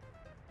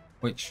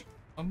 which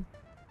I'm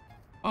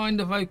kind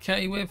of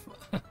okay with.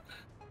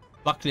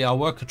 Luckily our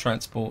worker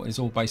transport is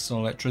all based on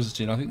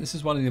electricity, and I think this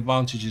is one of the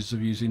advantages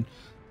of using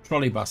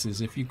trolley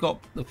buses. If you've got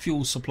the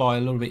fuel supply a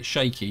little bit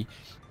shaky,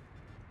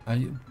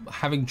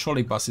 having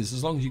trolley buses,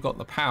 as long as you've got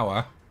the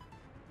power,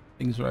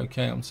 things are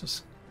okay. I'm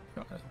just...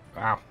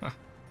 wow.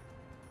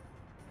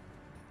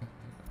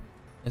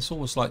 It's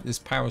almost like this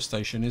power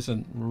station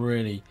isn't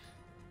really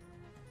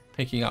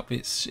picking up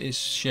its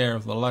share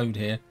of the load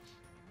here.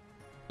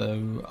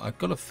 So I've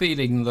got a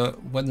feeling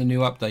that when the new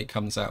update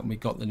comes out and we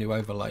got the new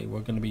overlay,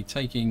 we're going to be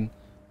taking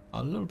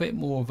a little bit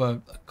more of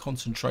a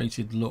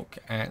concentrated look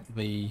at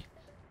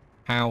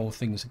how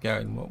things are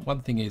going. Well,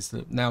 one thing is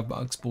that now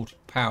I've exported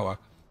power,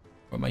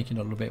 we're making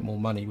a little bit more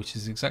money, which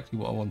is exactly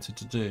what I wanted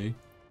to do.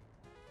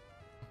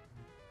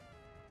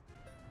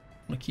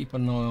 I'm going to keep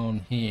an eye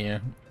on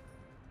here.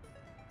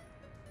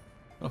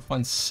 I'll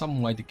find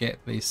some way to get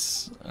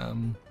this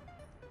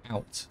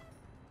out.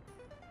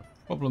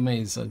 The problem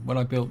is when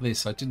I built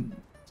this, I didn't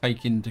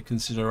take into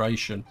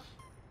consideration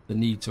the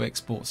need to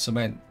export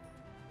cement.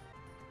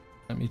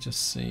 Let me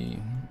just see.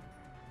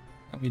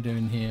 How are we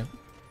doing here?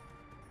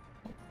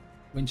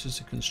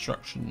 Winchester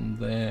construction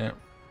there.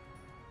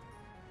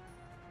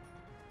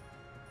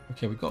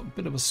 Okay, we've got a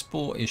bit of a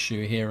sport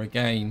issue here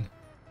again.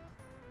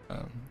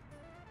 Have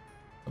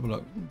a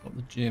look. We've got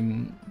the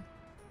gym.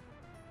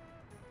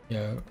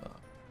 Yeah.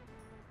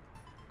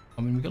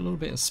 I mean, we've got a little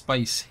bit of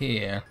space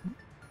here.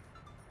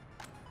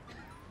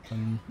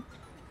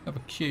 Have a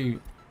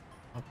queue.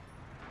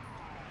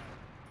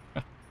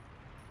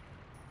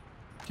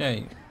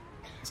 Okay.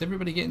 Is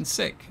everybody getting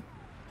sick?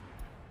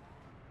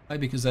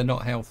 Maybe because they're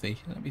not healthy.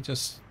 Let me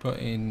just put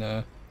in...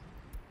 I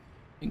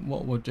think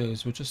what we'll do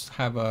is we'll just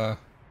have a...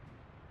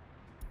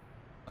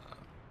 I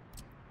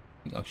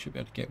think I should be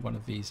able to get one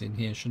of these in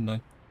here, shouldn't I?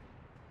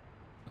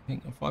 I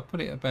think if I put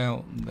it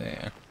about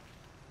there,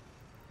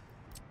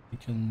 we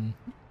can...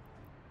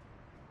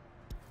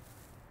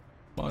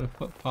 Might have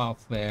put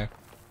path there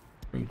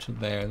through to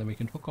there, and then we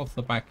can hook off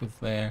the back of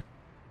there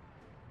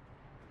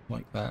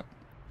like that,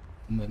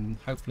 and then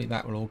hopefully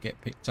that will all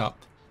get picked up.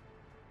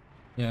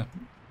 Yeah,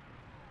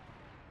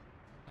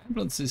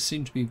 ambulances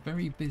seem to be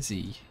very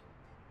busy.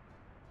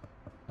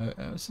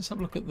 Let's just have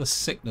a look at the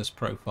sickness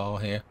profile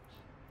here.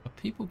 Are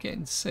people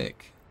getting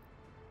sick?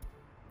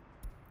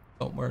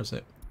 Oh, where is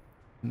it?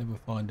 Never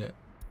find it.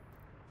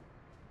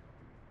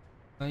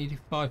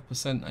 85%,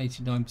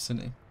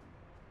 89%.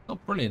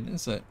 Not brilliant,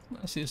 is it?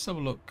 Actually, let's have a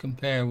look,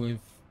 compare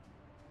with...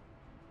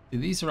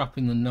 These are up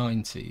in the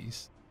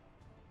 90s.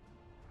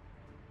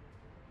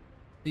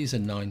 These are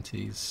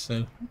 90s,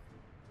 so...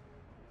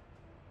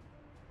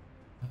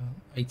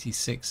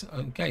 86.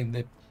 Again,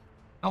 the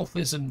health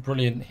isn't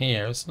brilliant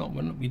here. It's not...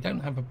 We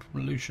don't have a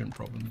pollution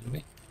problem, do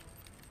we?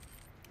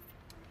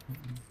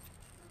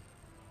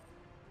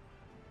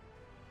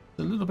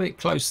 a little bit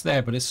close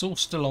there, but it's all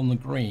still on the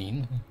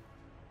green.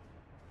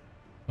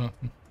 I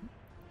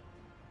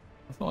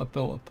thought I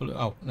built a...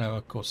 Oh, no,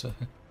 of course.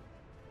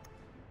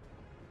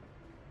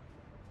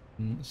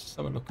 Let's just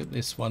have a look at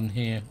this one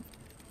here.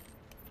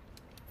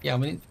 Yeah, I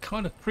mean, it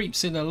kind of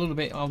creeps in a little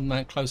bit on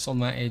that, close on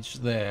that edge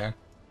there.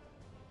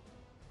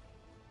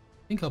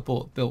 I think I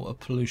built a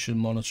pollution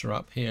monitor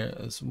up here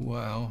as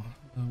well.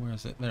 Where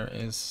is it? There it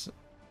is.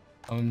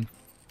 I'm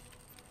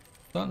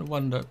starting to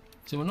wonder.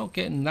 So we're not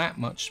getting that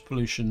much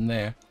pollution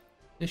there.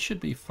 This should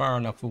be far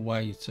enough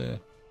away to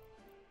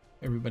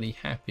everybody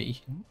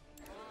happy.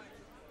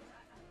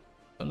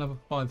 Another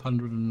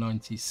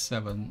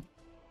 597.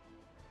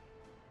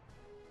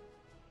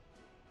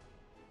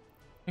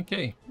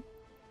 Okay.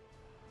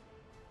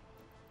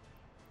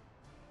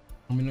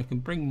 I mean, I can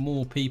bring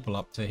more people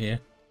up to here.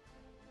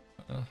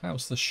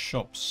 How's the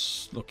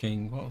shops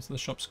looking? What's the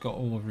shops got?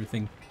 All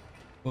everything.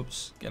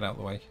 Whoops, get out of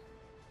the way.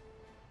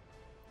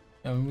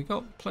 I mean, we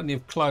got plenty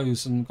of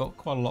clothes and got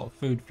quite a lot of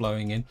food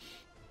flowing in.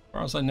 As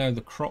far as I know,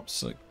 the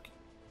crops are,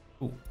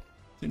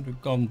 seem to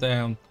have gone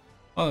down.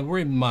 Oh, we're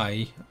in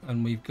May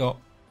and we've still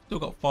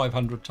got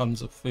 500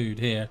 tons of food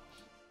here.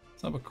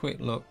 Let's have a quick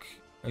look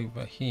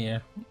over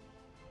here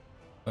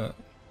at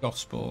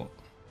Gosport.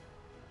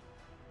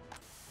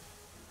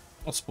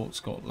 Gosport's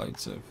got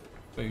loads of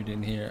food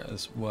in here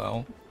as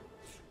well.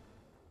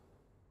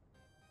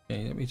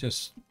 Okay, I'm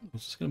just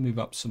going to move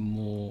up some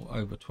more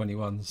over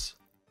 21s.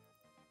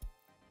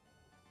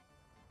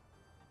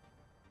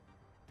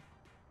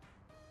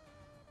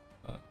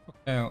 Look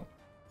out,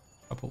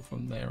 a couple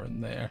from there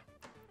and there.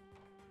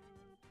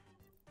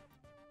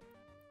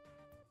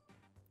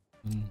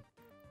 1,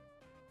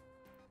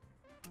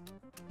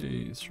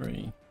 2,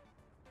 3,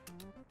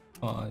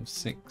 5,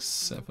 6,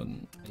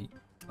 7, 8,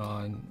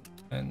 9,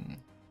 10.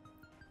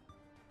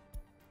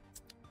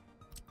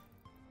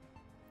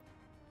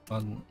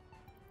 1,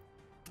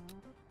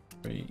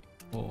 3,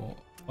 4,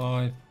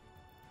 5.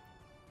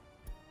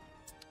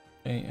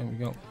 Okay, and we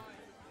go.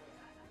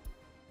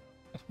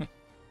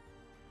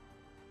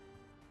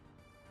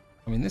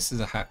 I mean, this is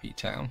a happy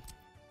town.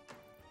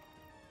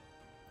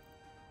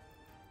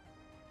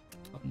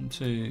 1,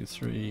 2,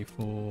 3,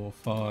 4,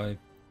 5,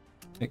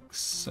 6,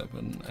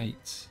 7,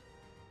 8,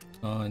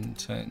 9,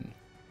 10,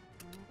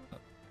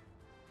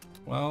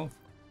 12.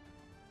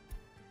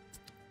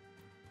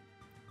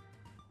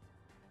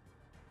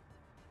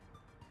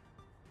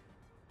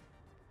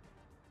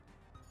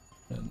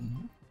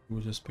 And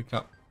we'll just pick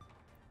up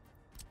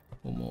a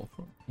couple more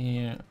from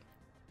here.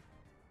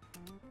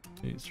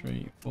 2,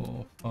 3,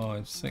 4,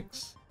 5,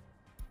 6.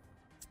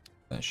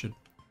 That should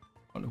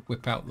kind of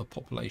whip out the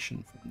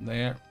population from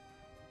there.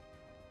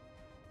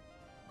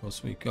 Of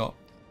course, we've got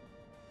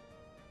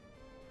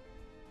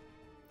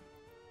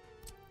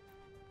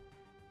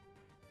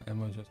and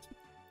we'll just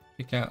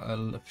pick out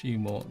a few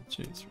more.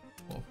 2, 3,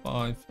 4,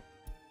 5.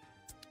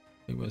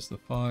 Here was the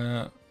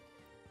fire.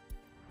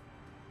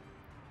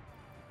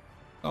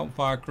 Oh,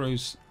 fire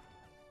crews.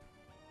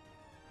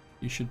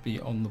 You should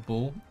be on the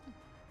ball.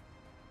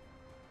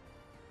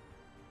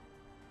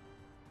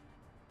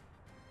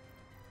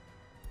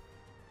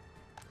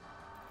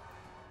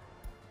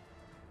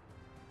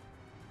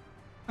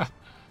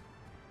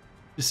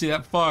 You see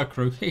that fire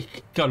crew? He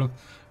kind of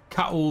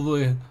cut all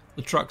the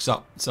trucks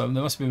up. So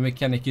there must be a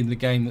mechanic in the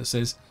game that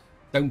says,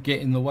 "Don't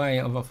get in the way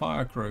of a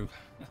fire crew."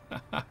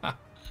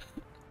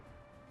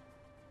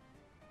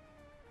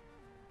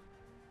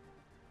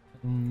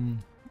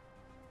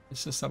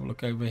 Let's just have a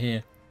look over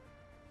here.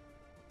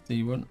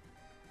 See what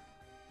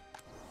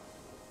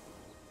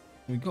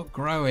we've got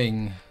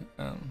growing.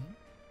 Okay,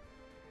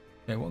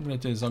 what I'm going to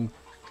do is I'm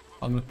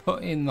going to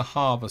put in the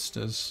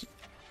harvesters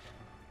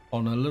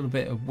on a little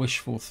bit of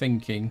wishful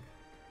thinking.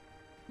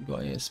 We've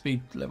got here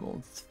speed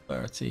level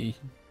 30.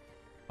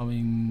 I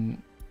mean,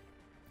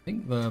 I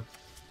think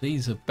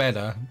these are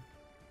better,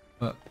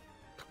 but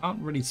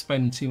can't really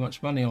spend too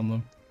much money on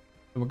them.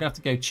 So we're going to have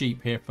to go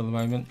cheap here for the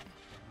moment.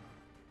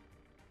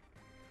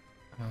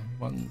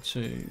 1,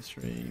 2,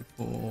 3,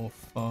 4,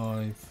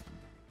 5.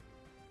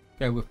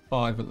 Go with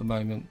 5 at the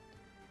moment.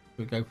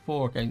 We'll go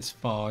 4 against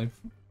 5.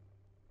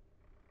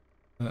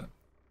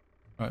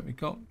 Right, we've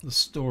got the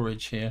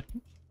storage here.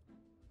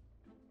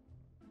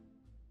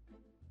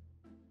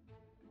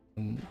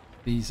 And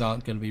these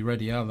aren't going to be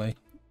ready, are they?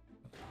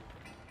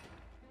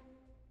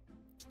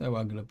 So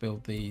I'm going to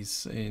build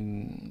these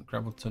in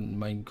Gravelton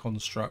main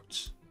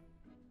construct.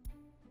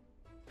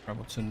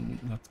 Gravelton,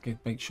 have to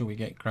make sure we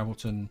get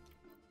Gravelton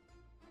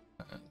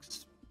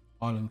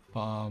Island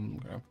Farm.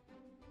 I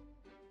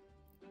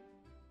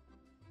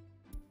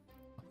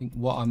think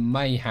what I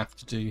may have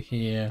to do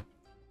here,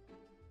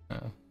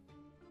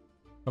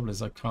 trouble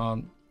is I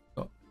can't.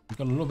 We've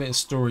got a little bit of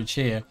storage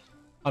here,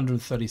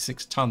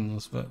 136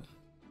 tons, but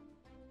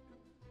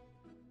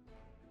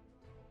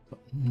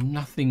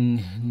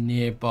nothing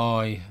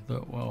nearby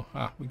that. Well,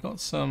 we got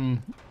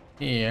some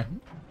here.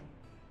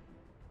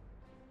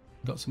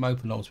 We've got some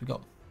open holes. We've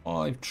got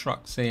 5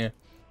 trucks here.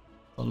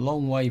 A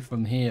long way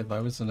from here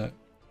though, isn't it?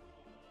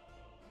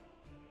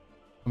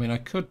 I mean, I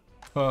could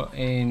put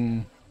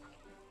in,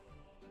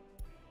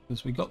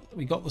 because we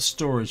got the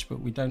storage, but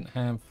we don't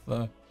have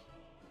the.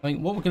 I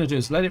think what we're going to do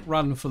is let it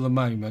run for the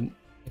moment.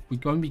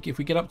 If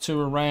we get up to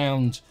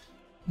around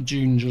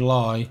June,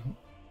 July,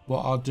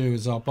 what I'll do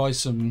is I'll buy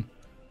some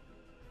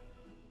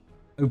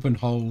open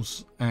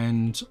holes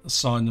and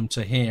assign them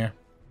to here.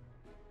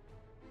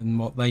 And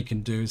what they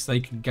can do is they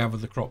can gather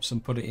the crops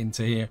and put it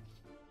into here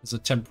as a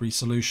temporary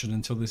solution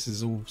until this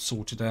is all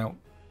sorted out.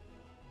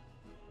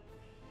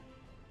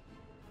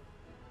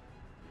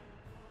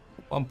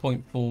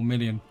 1.4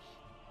 million.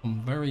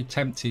 I'm very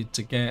tempted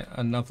to get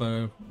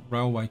another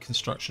railway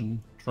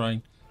construction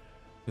train,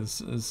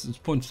 because as it's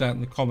pointed out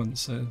in the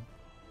comments,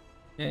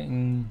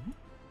 getting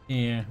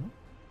here.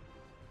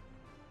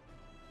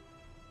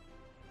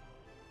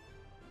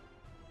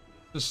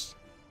 Just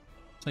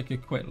take a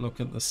quick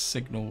look at the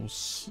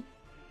signals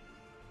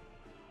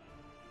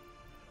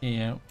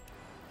here.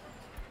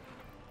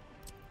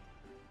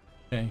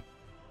 Okay.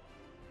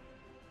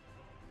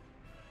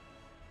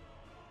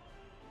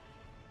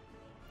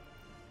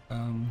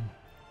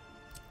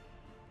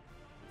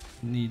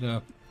 Need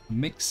a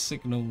mixed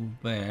signal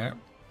there.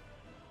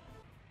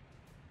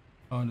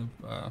 Kind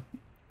of.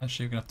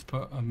 Actually, we're gonna have to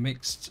put a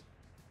mixed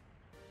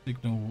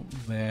signal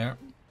there,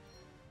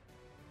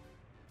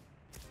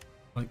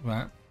 like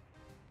that.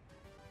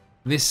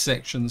 This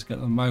section's at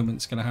the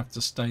moment's going to have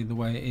to stay the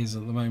way it is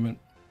at the moment.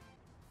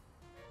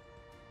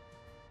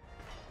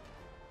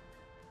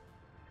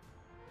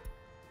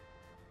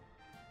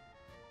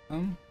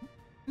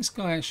 This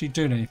guy actually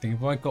doing anything?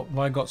 Have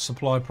I got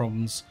supply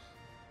problems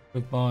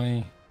with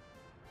my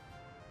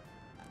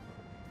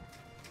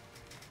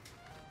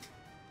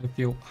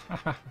fuel?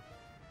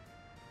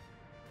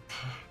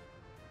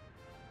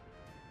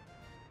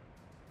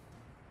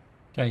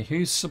 Okay,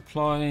 who's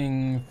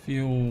supplying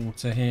fuel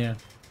to here?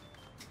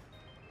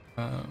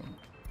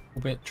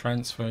 Orbit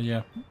transfer,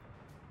 yeah.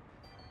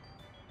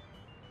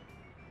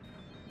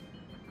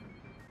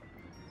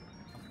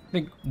 I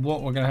think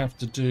what we're going to have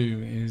to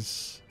do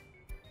is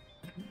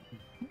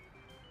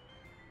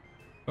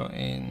put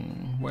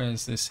in,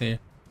 where's this here?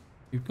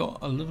 We've got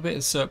a little bit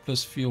of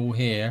surplus fuel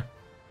here.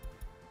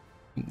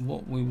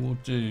 What we will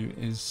do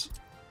is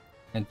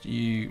add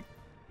you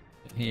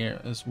here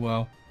as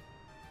well.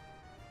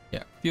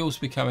 Yeah, fuel's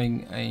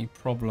becoming a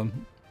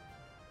problem.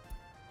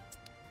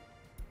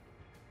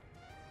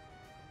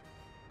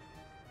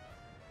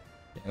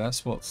 Yeah,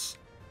 that's what's.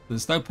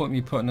 There's no point in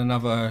me putting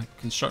another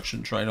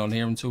construction train on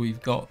here until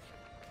we've got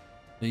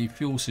the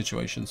fuel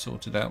situation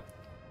sorted out.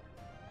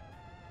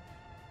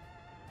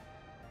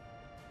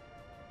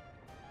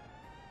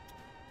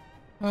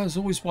 There's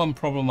always one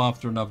problem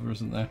after another,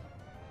 isn't there?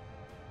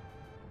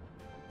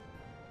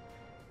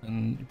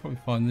 And you probably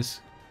find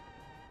this.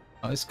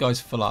 This guy's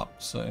full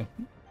up, so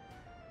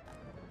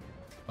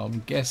I'm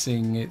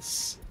guessing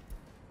it's.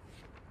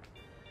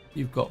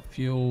 You've got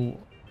fuel.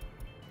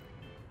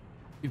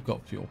 You've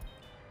got fuel.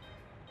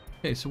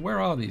 Okay, so where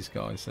are these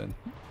guys then?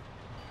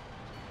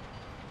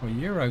 Well,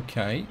 you're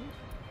okay.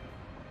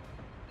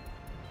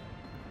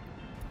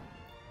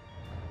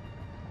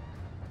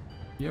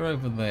 You're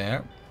over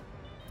there.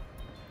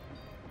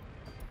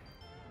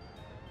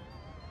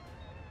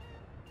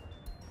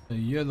 So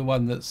you're the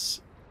one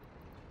that's...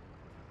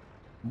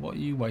 What are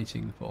you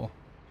waiting for?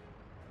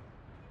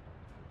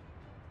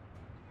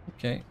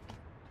 Okay.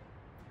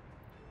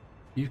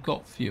 You've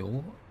got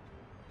fuel.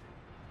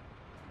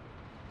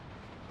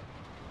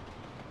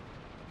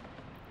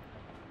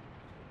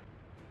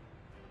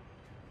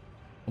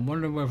 I'm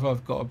wondering whether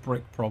I've got a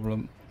brick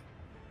problem.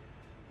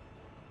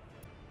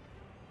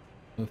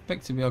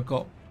 Effectively, I've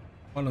got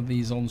one of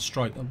these on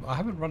strike. I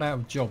haven't run out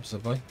of jobs,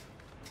 have I?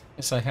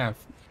 Yes, I have.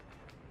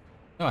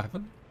 No, I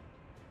haven't.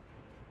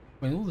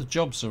 I mean, all the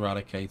jobs are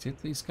allocated.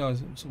 These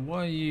guys... So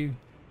why are you...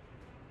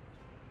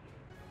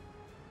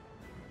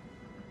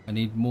 I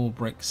need more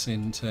bricks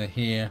into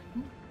here.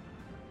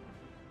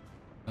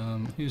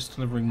 Who's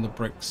delivering the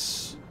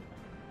bricks?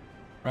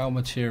 Raw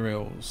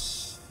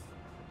materials.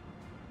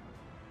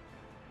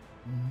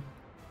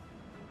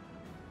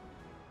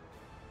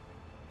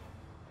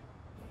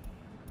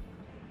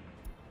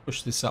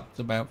 Push this up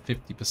to about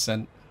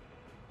 50%.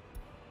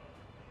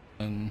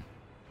 And...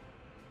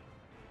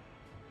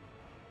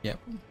 Yep.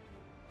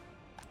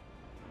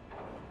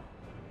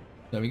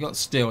 So we got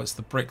steel, it's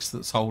the bricks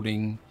that's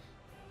holding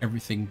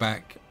everything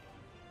back.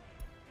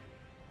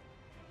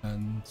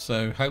 And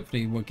so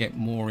hopefully we'll get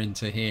more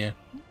into here.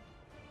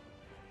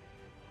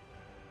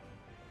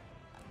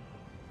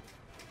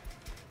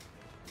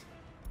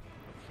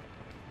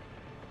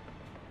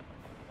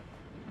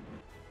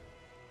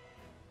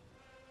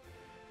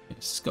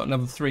 It's got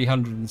another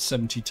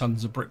 370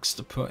 tons of bricks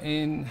to put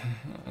in.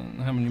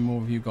 And how many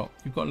more have you got?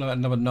 You've got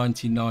another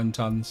 99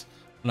 tons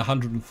and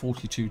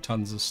 142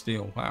 tons of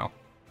steel. Wow.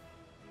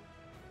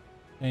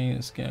 Okay,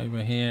 let's get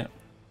over here.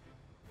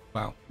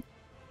 Wow.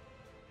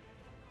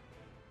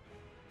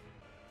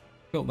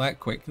 Built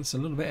that quick. It's a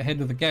little bit ahead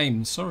of the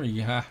game.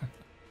 Sorry.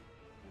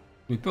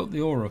 We built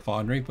the ore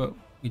refinery, but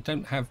we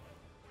don't have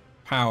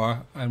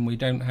power and we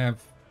don't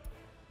have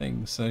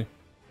things. So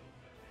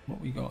What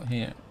we got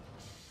here?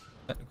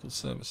 Technical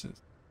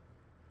services.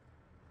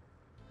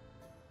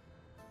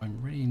 I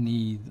really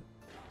need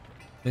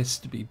this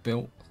to be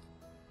built.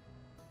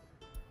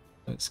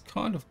 It's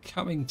kind of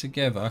coming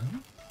together.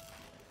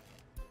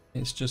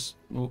 It's just,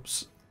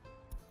 oops.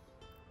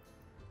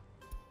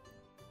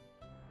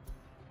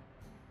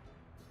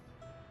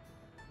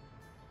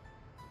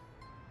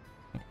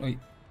 Wait,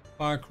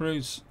 fire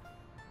crews.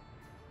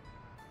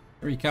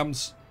 Here he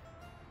comes.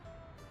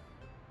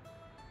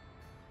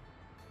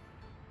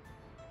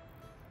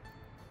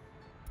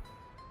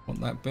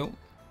 Want that built.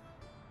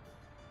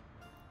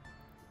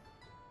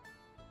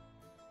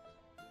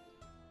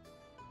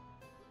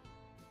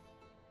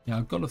 Yeah,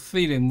 I've got a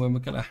feeling when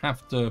we're going to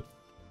have to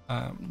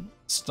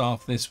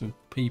staff this with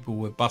people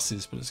with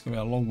buses, but it's going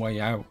to be a long way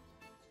out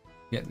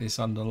to get this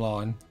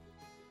underlined.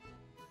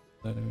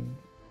 So I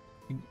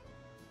think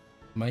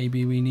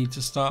maybe we need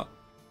to start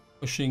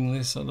pushing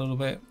this a little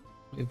bit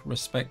with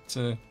respect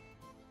to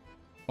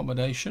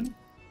accommodation.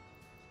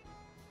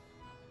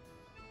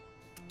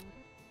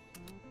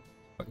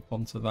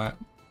 Onto that.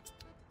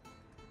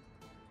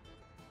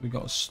 We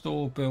got a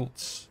store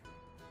built.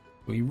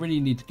 We really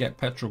need to get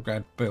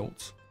Petrograd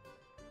built.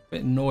 A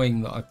bit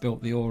annoying that I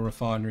built the oil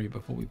refinery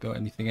before we built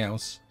anything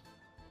else,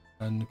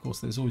 and of course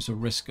there's always a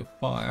risk of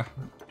fire.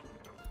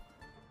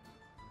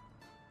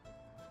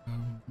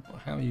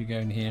 How are you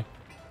going here?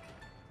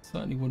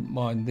 Certainly wouldn't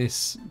mind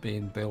this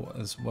being built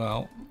as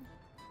well.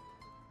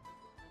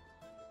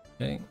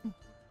 Okay.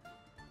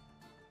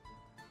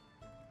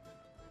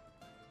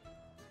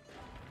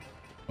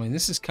 I mean,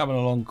 this is coming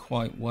along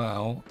quite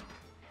well.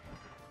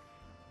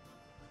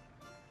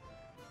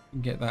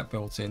 Get that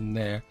built in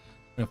there.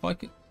 And if I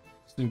could,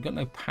 so we've got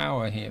no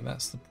power here.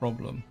 That's the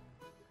problem.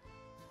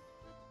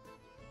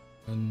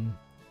 And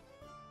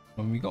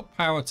when we got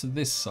power to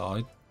this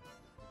side,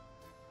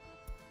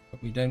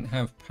 but we don't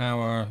have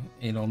power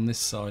in on this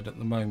side at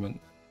the moment.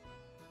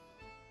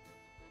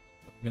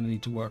 We're going to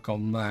need to work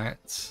on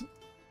that.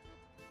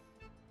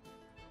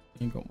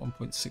 You've got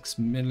 1.6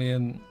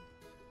 million.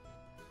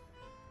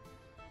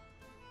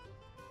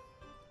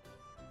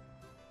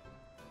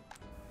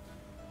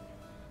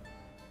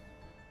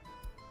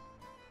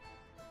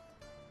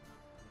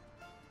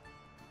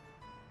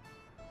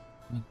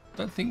 I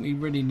don't think we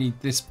really need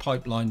this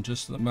pipeline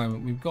just at the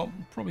moment. We've got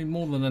probably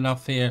more than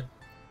enough here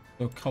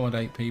to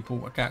accommodate people.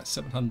 We've got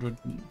 700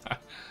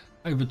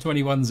 over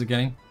 21s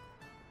again.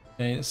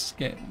 Okay, let's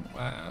get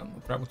the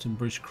Gravelton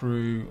Bridge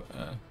crew,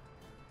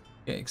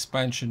 get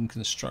expansion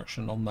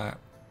construction on that.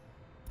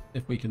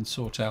 If we can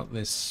sort out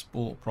this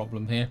sport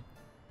problem here.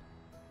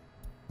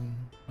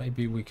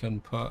 Maybe we can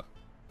put, what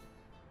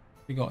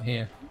we got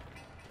here?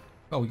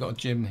 Oh, we got a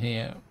gym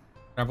here.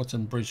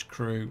 Gravelton Bridge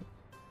crew.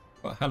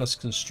 Got Hallis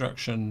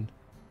construction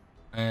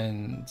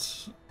and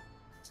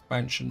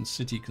expansion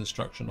city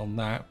construction on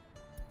that.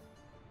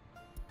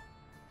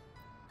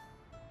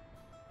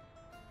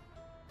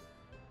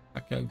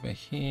 Back over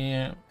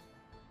here.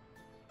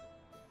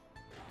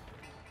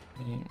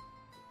 Okay.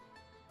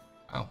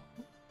 Wow.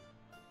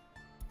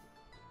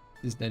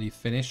 This is nearly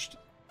finished.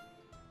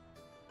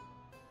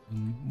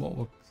 And what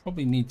we'll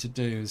probably need to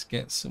do is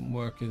get some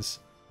workers.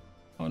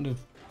 Kind of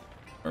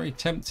very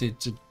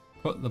tempted to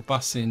put the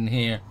bus in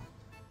here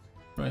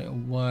straight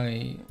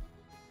away.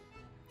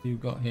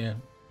 You've got here.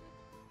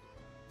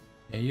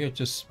 Yeah, you're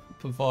just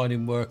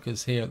providing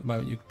workers here at the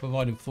moment. You're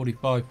providing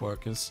 45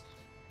 workers.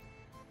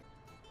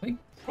 I think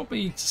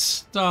probably to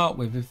start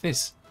with, if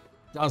this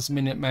does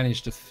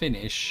manage to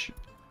finish,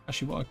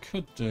 actually what I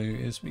could do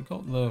is we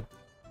got the,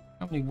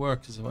 how many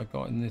workers have I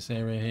got in this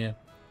area here?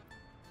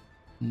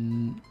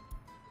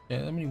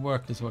 Yeah, how many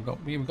workers have I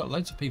got? We've got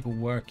loads of people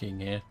working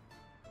here.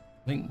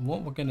 I think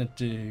what we're going to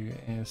do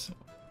is,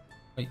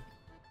 wait,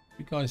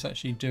 you guys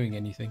actually doing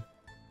anything?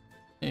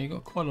 Yeah, you've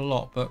got quite a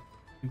lot, but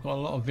we've got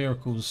a lot of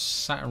vehicles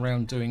sat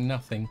around doing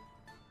nothing.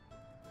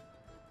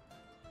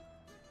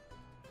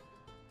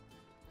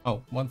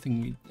 Oh, one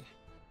thing we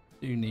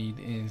do need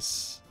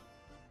is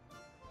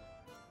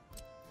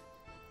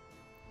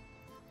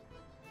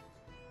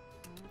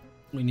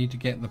we need to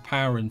get the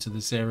power into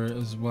this area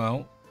as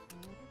well.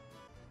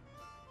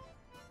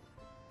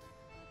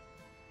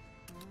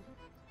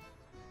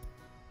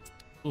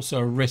 Also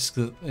a risk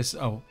that this,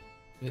 oh,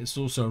 it's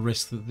also a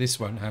risk that this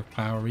won't have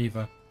power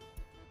either.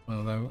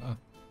 Although I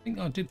think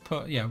I did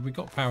put, yeah, we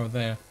got power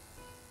there.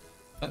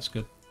 That's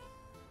good.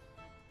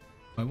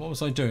 Right, what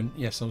was I doing?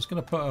 Yes, I was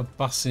going to put a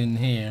bus in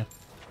here.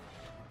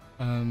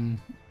 How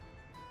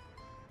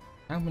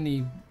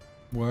many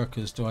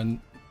workers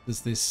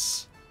does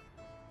this,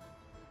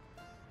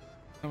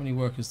 how many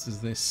workers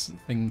does this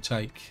thing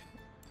take?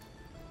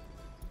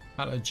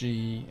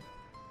 Allergy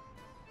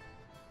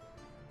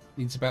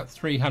needs about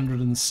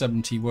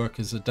 370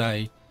 workers a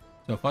day.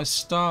 So if I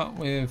start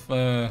with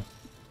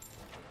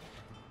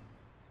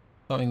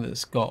something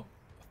that's got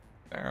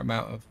a fair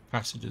amount of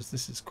passengers,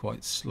 this is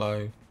quite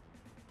slow.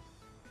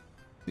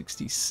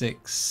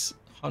 66,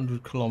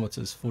 100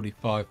 kilometers,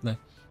 45. Now,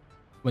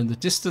 when the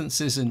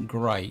distance isn't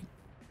great,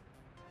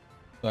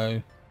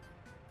 so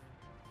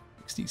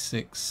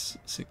 66,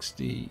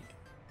 60,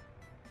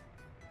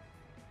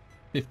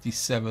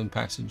 57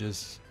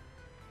 passengers.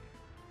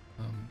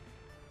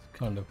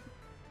 Kind of.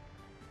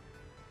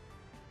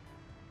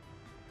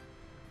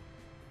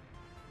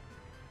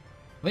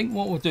 I think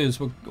what we'll do is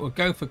we'll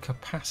go for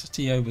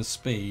capacity over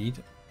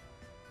speed.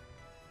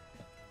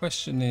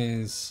 Question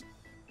is,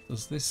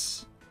 does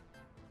this...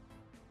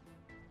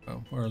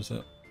 Oh, where is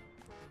it?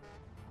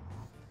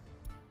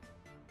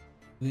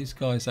 These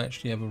guys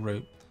actually have a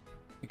route.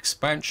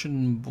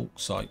 Expansion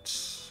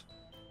bauxites.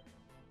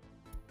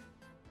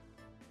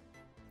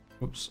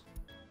 Whoops.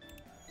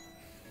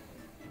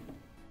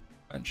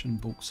 Expansion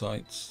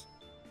bauxites.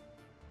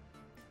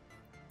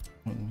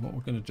 And what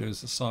we're going to do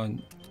is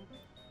assign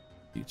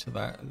you to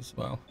that as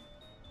well.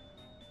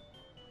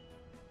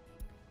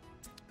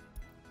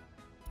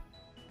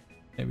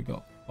 Okay, we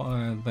got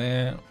fire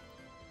there.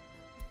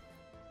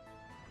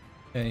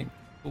 Okay,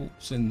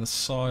 bolts in the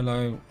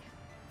silo.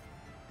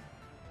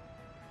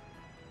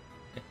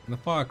 Yeah, the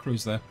fire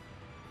crew's there.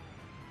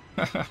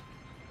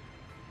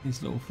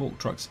 These little fork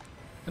trucks.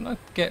 Can I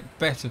get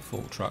better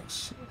fork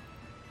trucks?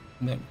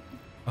 No,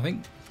 I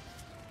think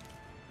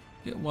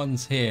get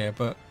ones here,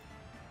 but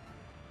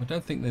I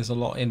don't think there's a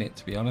lot in it,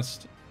 to be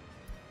honest.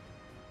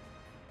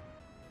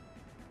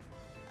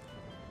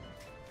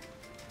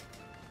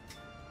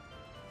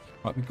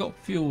 Right, we've got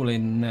fuel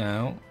in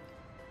now.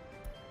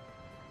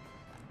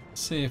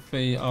 Let's see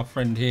if our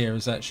friend here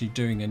is actually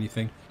doing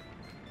anything.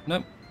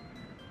 Nope.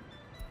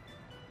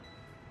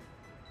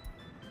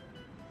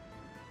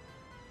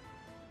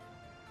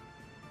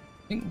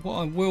 I think what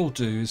I will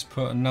do is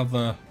put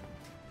another,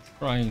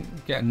 try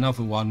and get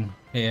another one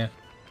here.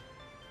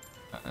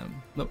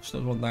 Nope,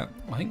 still want that.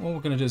 I think what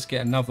we're going to do is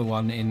get another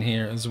one in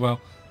here as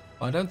well.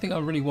 I don't think I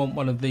really want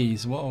one of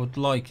these. What I would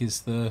like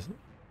is the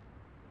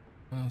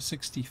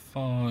 65.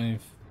 I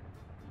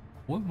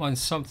wouldn't mind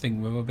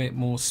something with a bit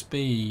more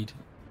speed.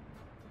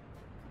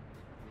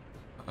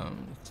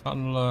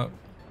 Tunneler.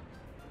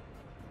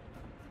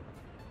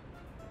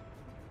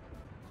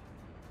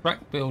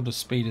 Track builder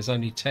speed is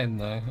only 10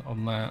 though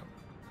on that.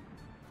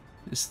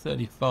 It's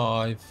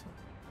 35.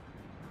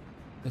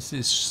 This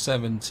is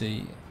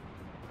 70.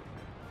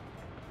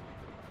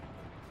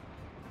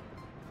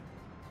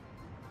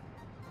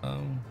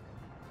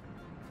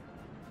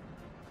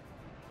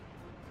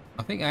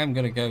 I think I am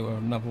going to go with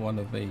another one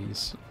of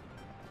these.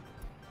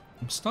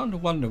 I'm starting to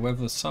wonder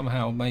whether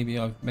somehow maybe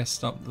I've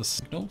messed up the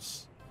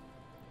signals.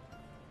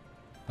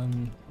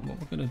 What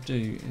we're going to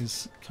do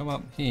is come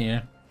up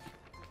here.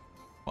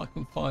 If I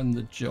can find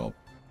the job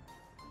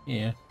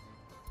here.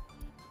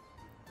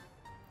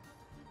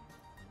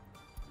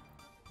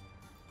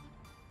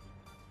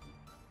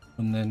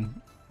 And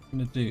then what I'm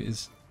going to do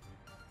is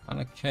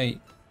allocate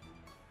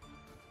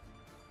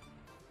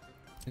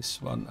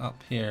this one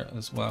up here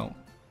as well.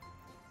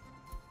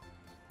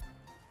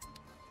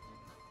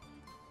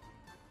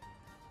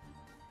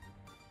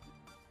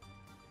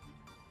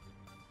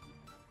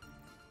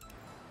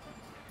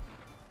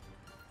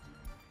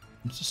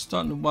 I'm just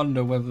starting to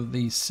wonder whether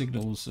these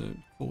signals are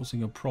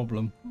causing a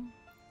problem.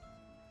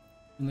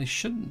 And they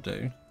shouldn't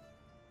do.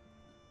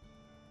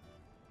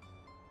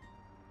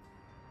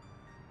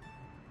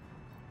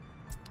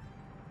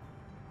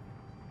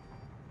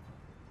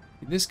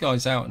 This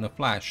guy's out in a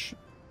flash.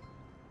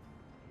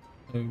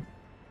 So,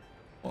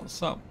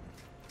 what's up?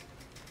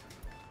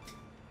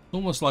 It's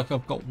almost like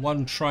I've got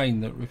one train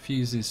that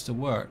refuses to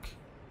work.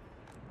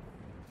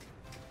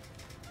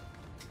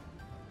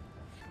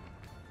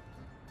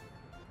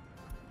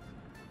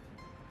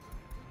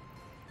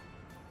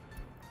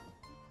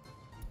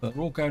 But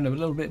we're all going a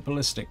little bit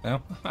ballistic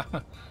now.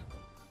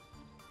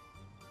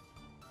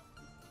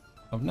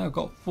 I've now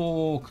got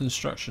 4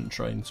 construction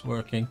trains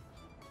working.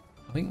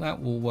 I think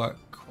that will work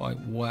quite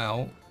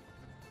well.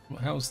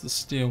 How's the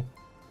steel?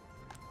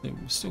 We've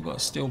still got a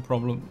steel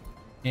problem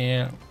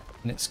here,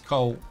 and it's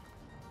coal.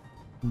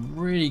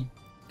 Really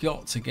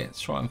got to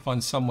try and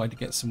find some way to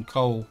get some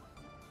coal,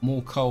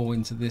 more coal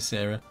into this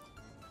area.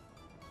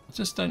 I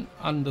just don't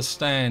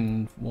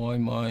understand why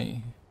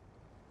my...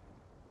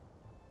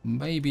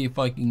 Maybe if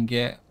I can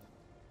get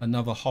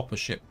another hopper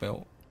ship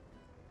built.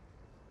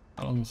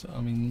 How long is it?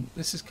 I mean,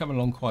 this is coming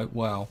along quite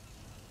well.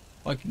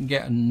 If I can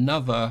get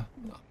another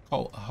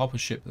hopper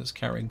ship that's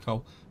carrying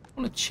coal. I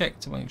want to check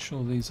to make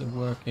sure these are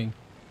working.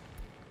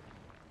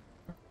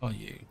 Where are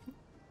you?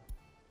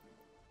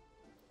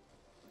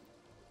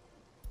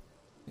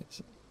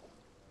 Okay,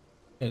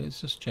 let's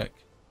just check.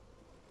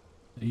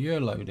 You're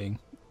loading.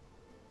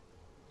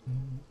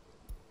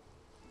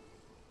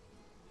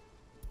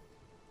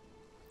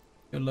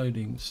 You're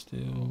loading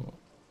still.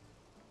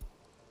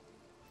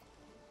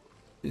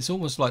 It's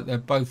almost like they're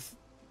both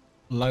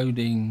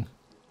loading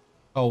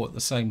coal at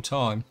the same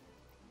time.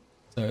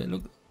 So it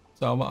look.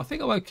 So I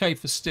think I'm okay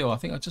for steel. I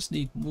think I just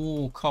need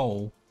more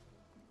coal.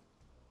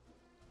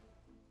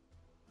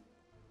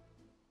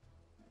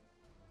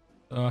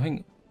 So I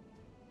think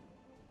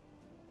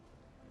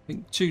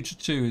 2 to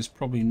 2 is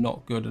probably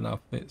not good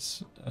enough.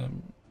 It's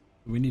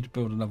we need to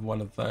build another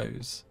one of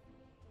those.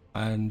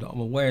 and I'm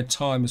aware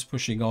time is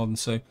pushing on,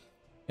 so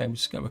yeah, we'll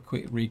just go a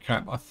quick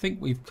recap. I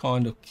think we've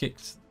kind of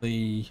kicked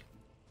these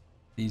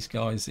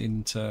guys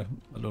into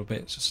a little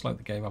bit, just slow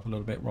the game up a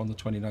little bit. We're on the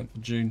 29th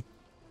of June.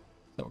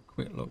 So a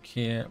quick look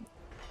here.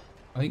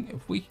 I think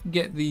if we can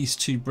get these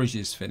two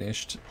bridges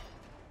finished,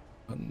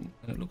 and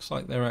it looks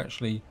like they're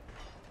actually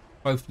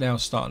both now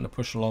starting to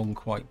push along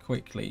quite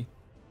quickly,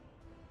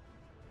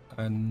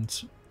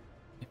 and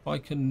if I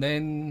can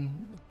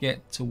then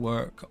get to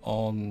work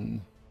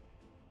on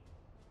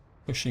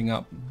pushing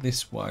up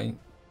this way,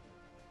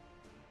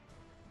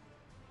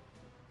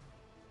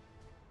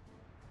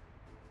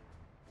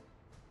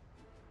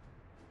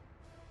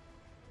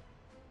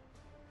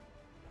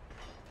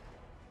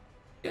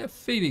 I get a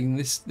feeling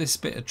this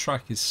bit of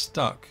track is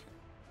stuck.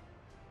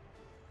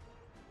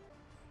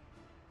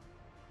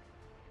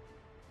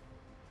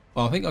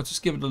 Well, I think I'll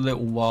just give it a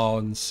little while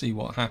and see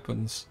what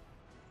happens.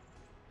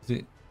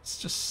 It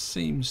just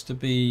seems to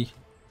be.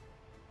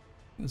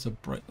 There's a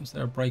break. Is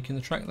there a break in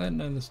the track there?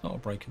 No, there's not a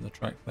break in the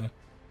track there.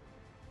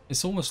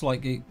 It's almost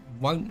like it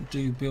won't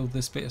build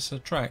this bit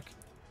of track.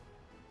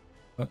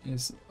 But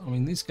I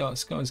mean, this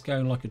guy's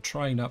going like a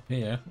train up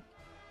here.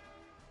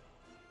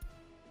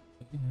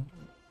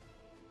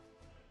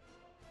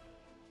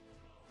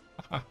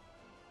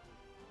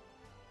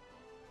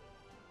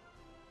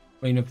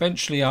 I mean,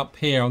 eventually up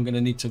here, I'm going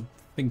to need to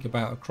think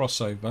about a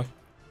crossover.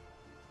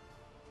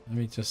 Let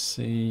me just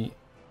see.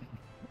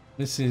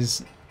 This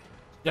is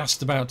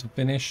just about to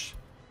finish.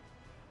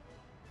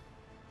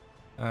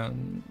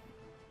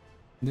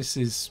 This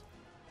is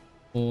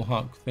all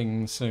Huck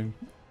things. So, I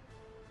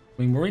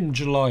mean, we're in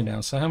July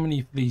now. So, how many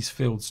of these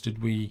fields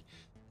did we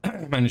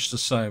manage to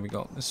sow? We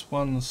got this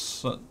one.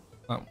 That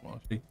one,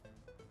 actually.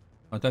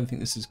 I don't think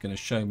this is going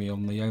to show me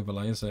on the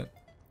overlay, is it?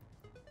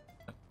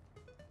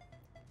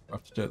 I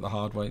have to do it the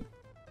hard way.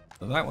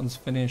 So that one's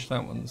finished.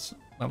 That one's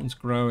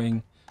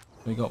growing.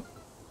 We got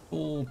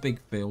 4 big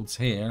fields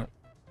here.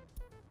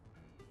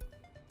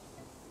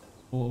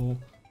 4,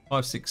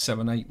 5, 6,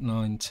 7, 8,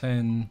 9,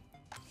 10.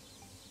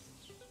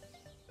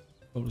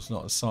 Well, it's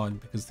not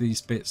assigned because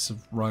these bits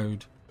of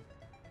road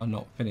are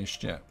not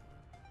finished yet.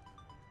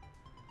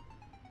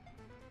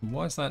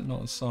 Why is that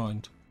not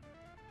assigned?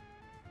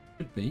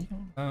 Should be.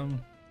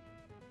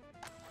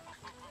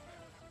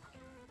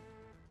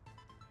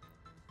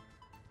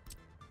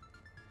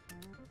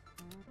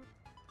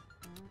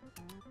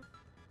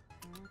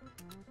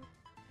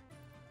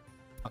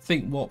 I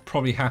think what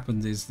probably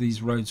happened is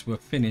these roads were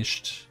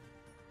finished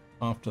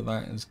after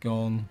that has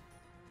gone.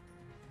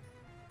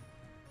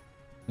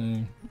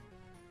 Got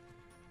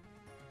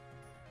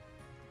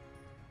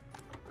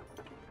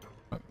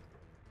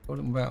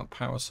them without a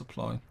power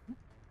supply.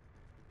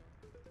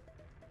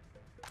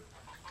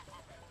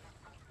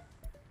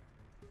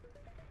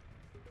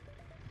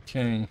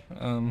 Okay,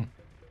 I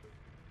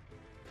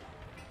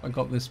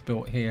got this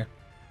built here.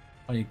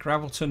 A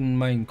Gravelton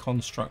main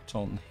construct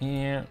on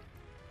here.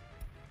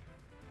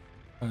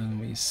 And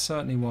we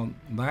certainly want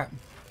that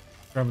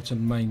Gravelton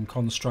main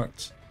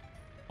construct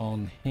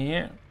on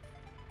here.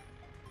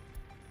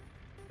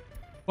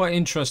 Quite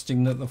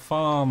interesting that the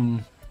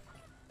farm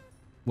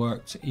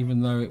worked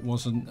even though it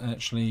wasn't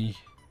actually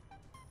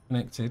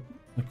connected.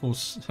 Of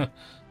course,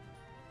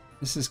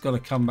 this has got to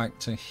come back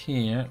to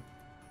here.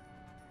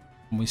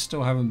 And we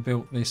still haven't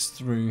built this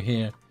through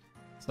here.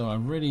 So I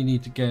really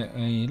need to get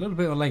a little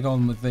bit of a leg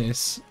on with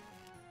this.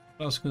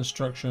 Plus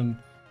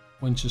construction.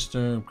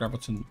 Winchester,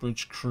 Gravelton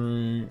Bridge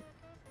Crew,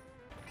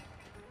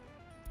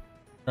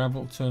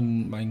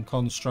 Gravelton main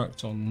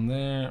construct on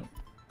there,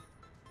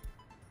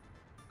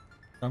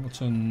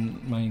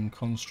 Gravelton main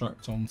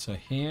construct onto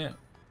here,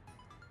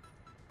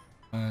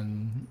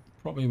 and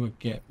probably would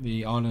get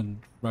the Island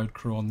Road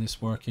Crew on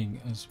this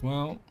working as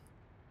well. Of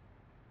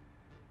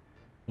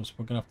course,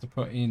 we're going to have to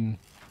put in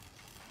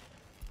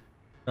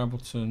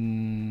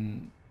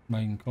Gravelton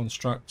main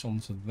construct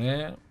onto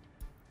there.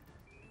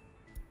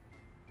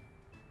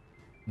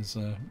 There's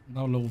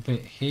another little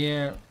bit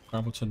here,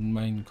 Gravelton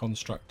main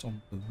construct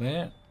onto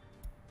there,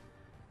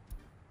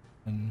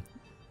 and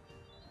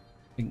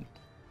I think,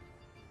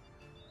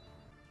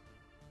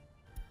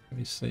 let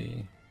me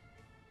see,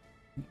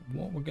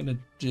 what we're going to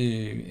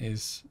do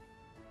is,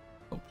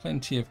 got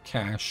plenty of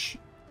cash,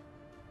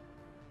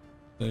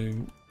 so we're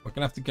going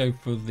to have to go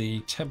for the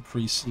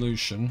temporary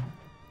solution.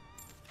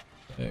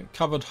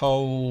 Covered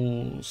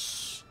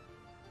holes,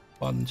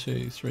 1,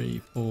 2,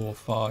 3, 4,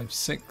 5,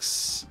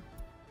 6.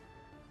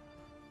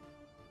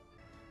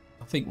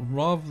 I think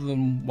rather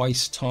than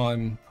waste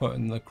time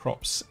putting the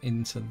crops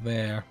into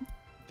there,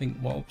 I think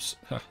what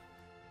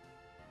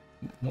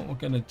we're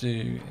going to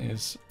do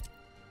is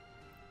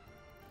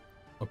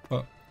we'll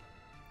put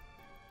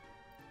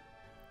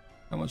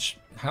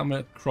how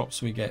many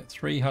crops we get: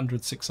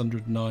 300,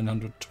 600,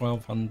 900,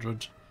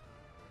 1200,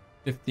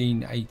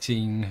 15,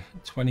 18,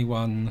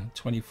 21,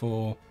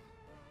 24,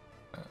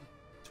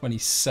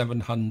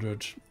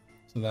 2700.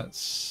 So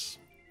that's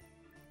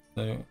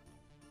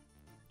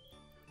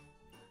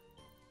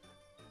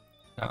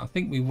I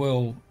think we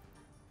will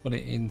put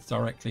it in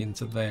directly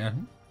into there.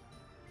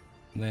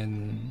 And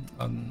then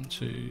 1,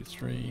 2,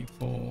 3,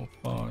 4,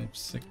 5,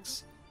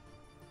 6.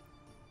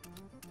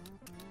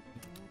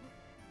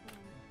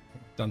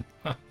 Done.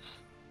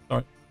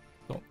 Sorry,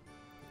 got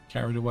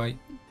carried away.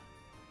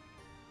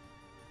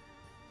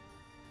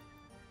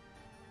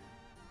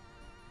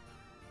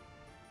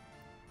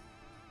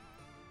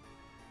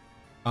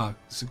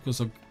 It's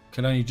because I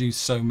can only do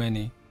so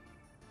many.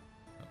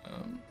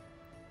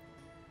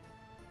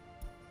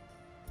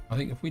 I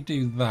think if we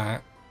do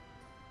that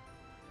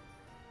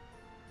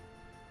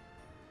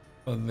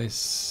for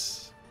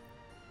this,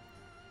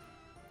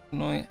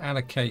 can I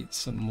allocate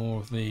some more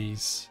of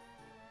these?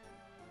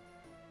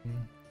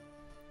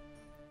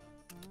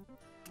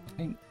 I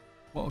think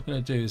what I'm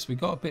going to do is we've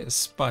got a bit of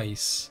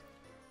space.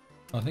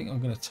 I think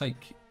I'm going to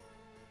take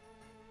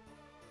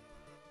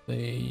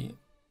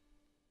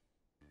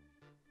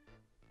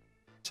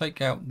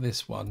out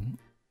this one,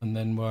 and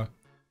then we'll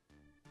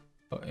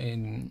put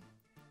in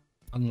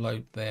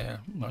unload there,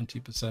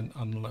 90%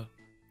 unload.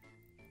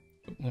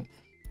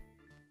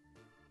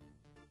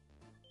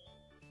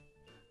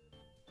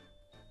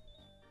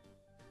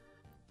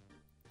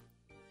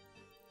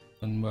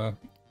 And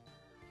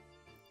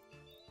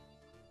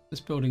this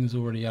building is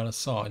already out of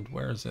sight.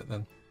 Where is it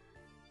then?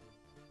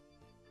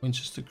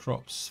 Winchester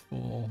crops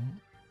for...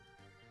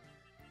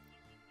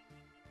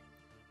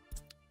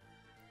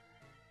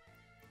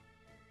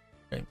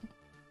 Okay.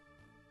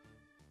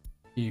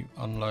 You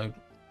unload.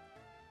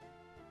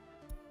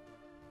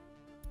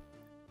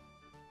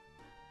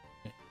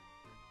 Okay. I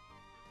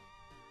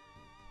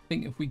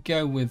think if we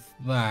go with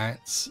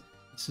that,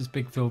 this is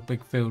big field,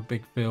 big field,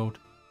 big field.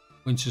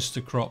 Winchester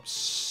crops,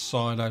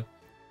 silo.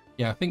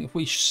 Yeah, I think if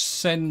we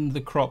send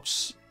the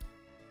crops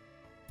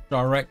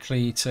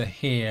directly to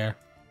here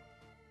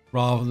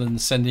rather than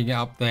sending it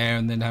up there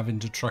and then having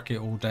to truck it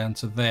all down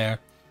to there,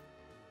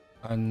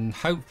 and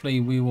hopefully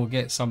we will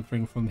get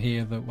something from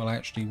here that will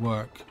actually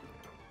work.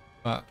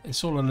 But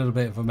it's all a little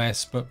bit of a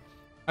mess, but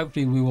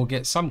hopefully we will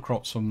get some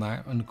crops from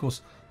that. And of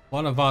course,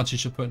 one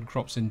advantage of putting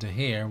crops into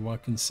here, well, I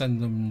can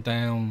send them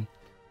down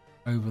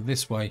over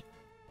this way.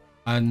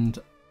 And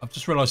I've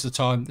just realised the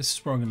time. This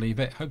is where I'm going to leave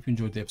it. Hope you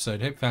enjoyed the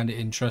episode. Hope you found it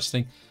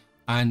interesting.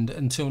 And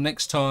until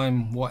next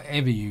time,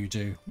 whatever you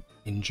do,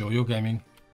 enjoy your gaming.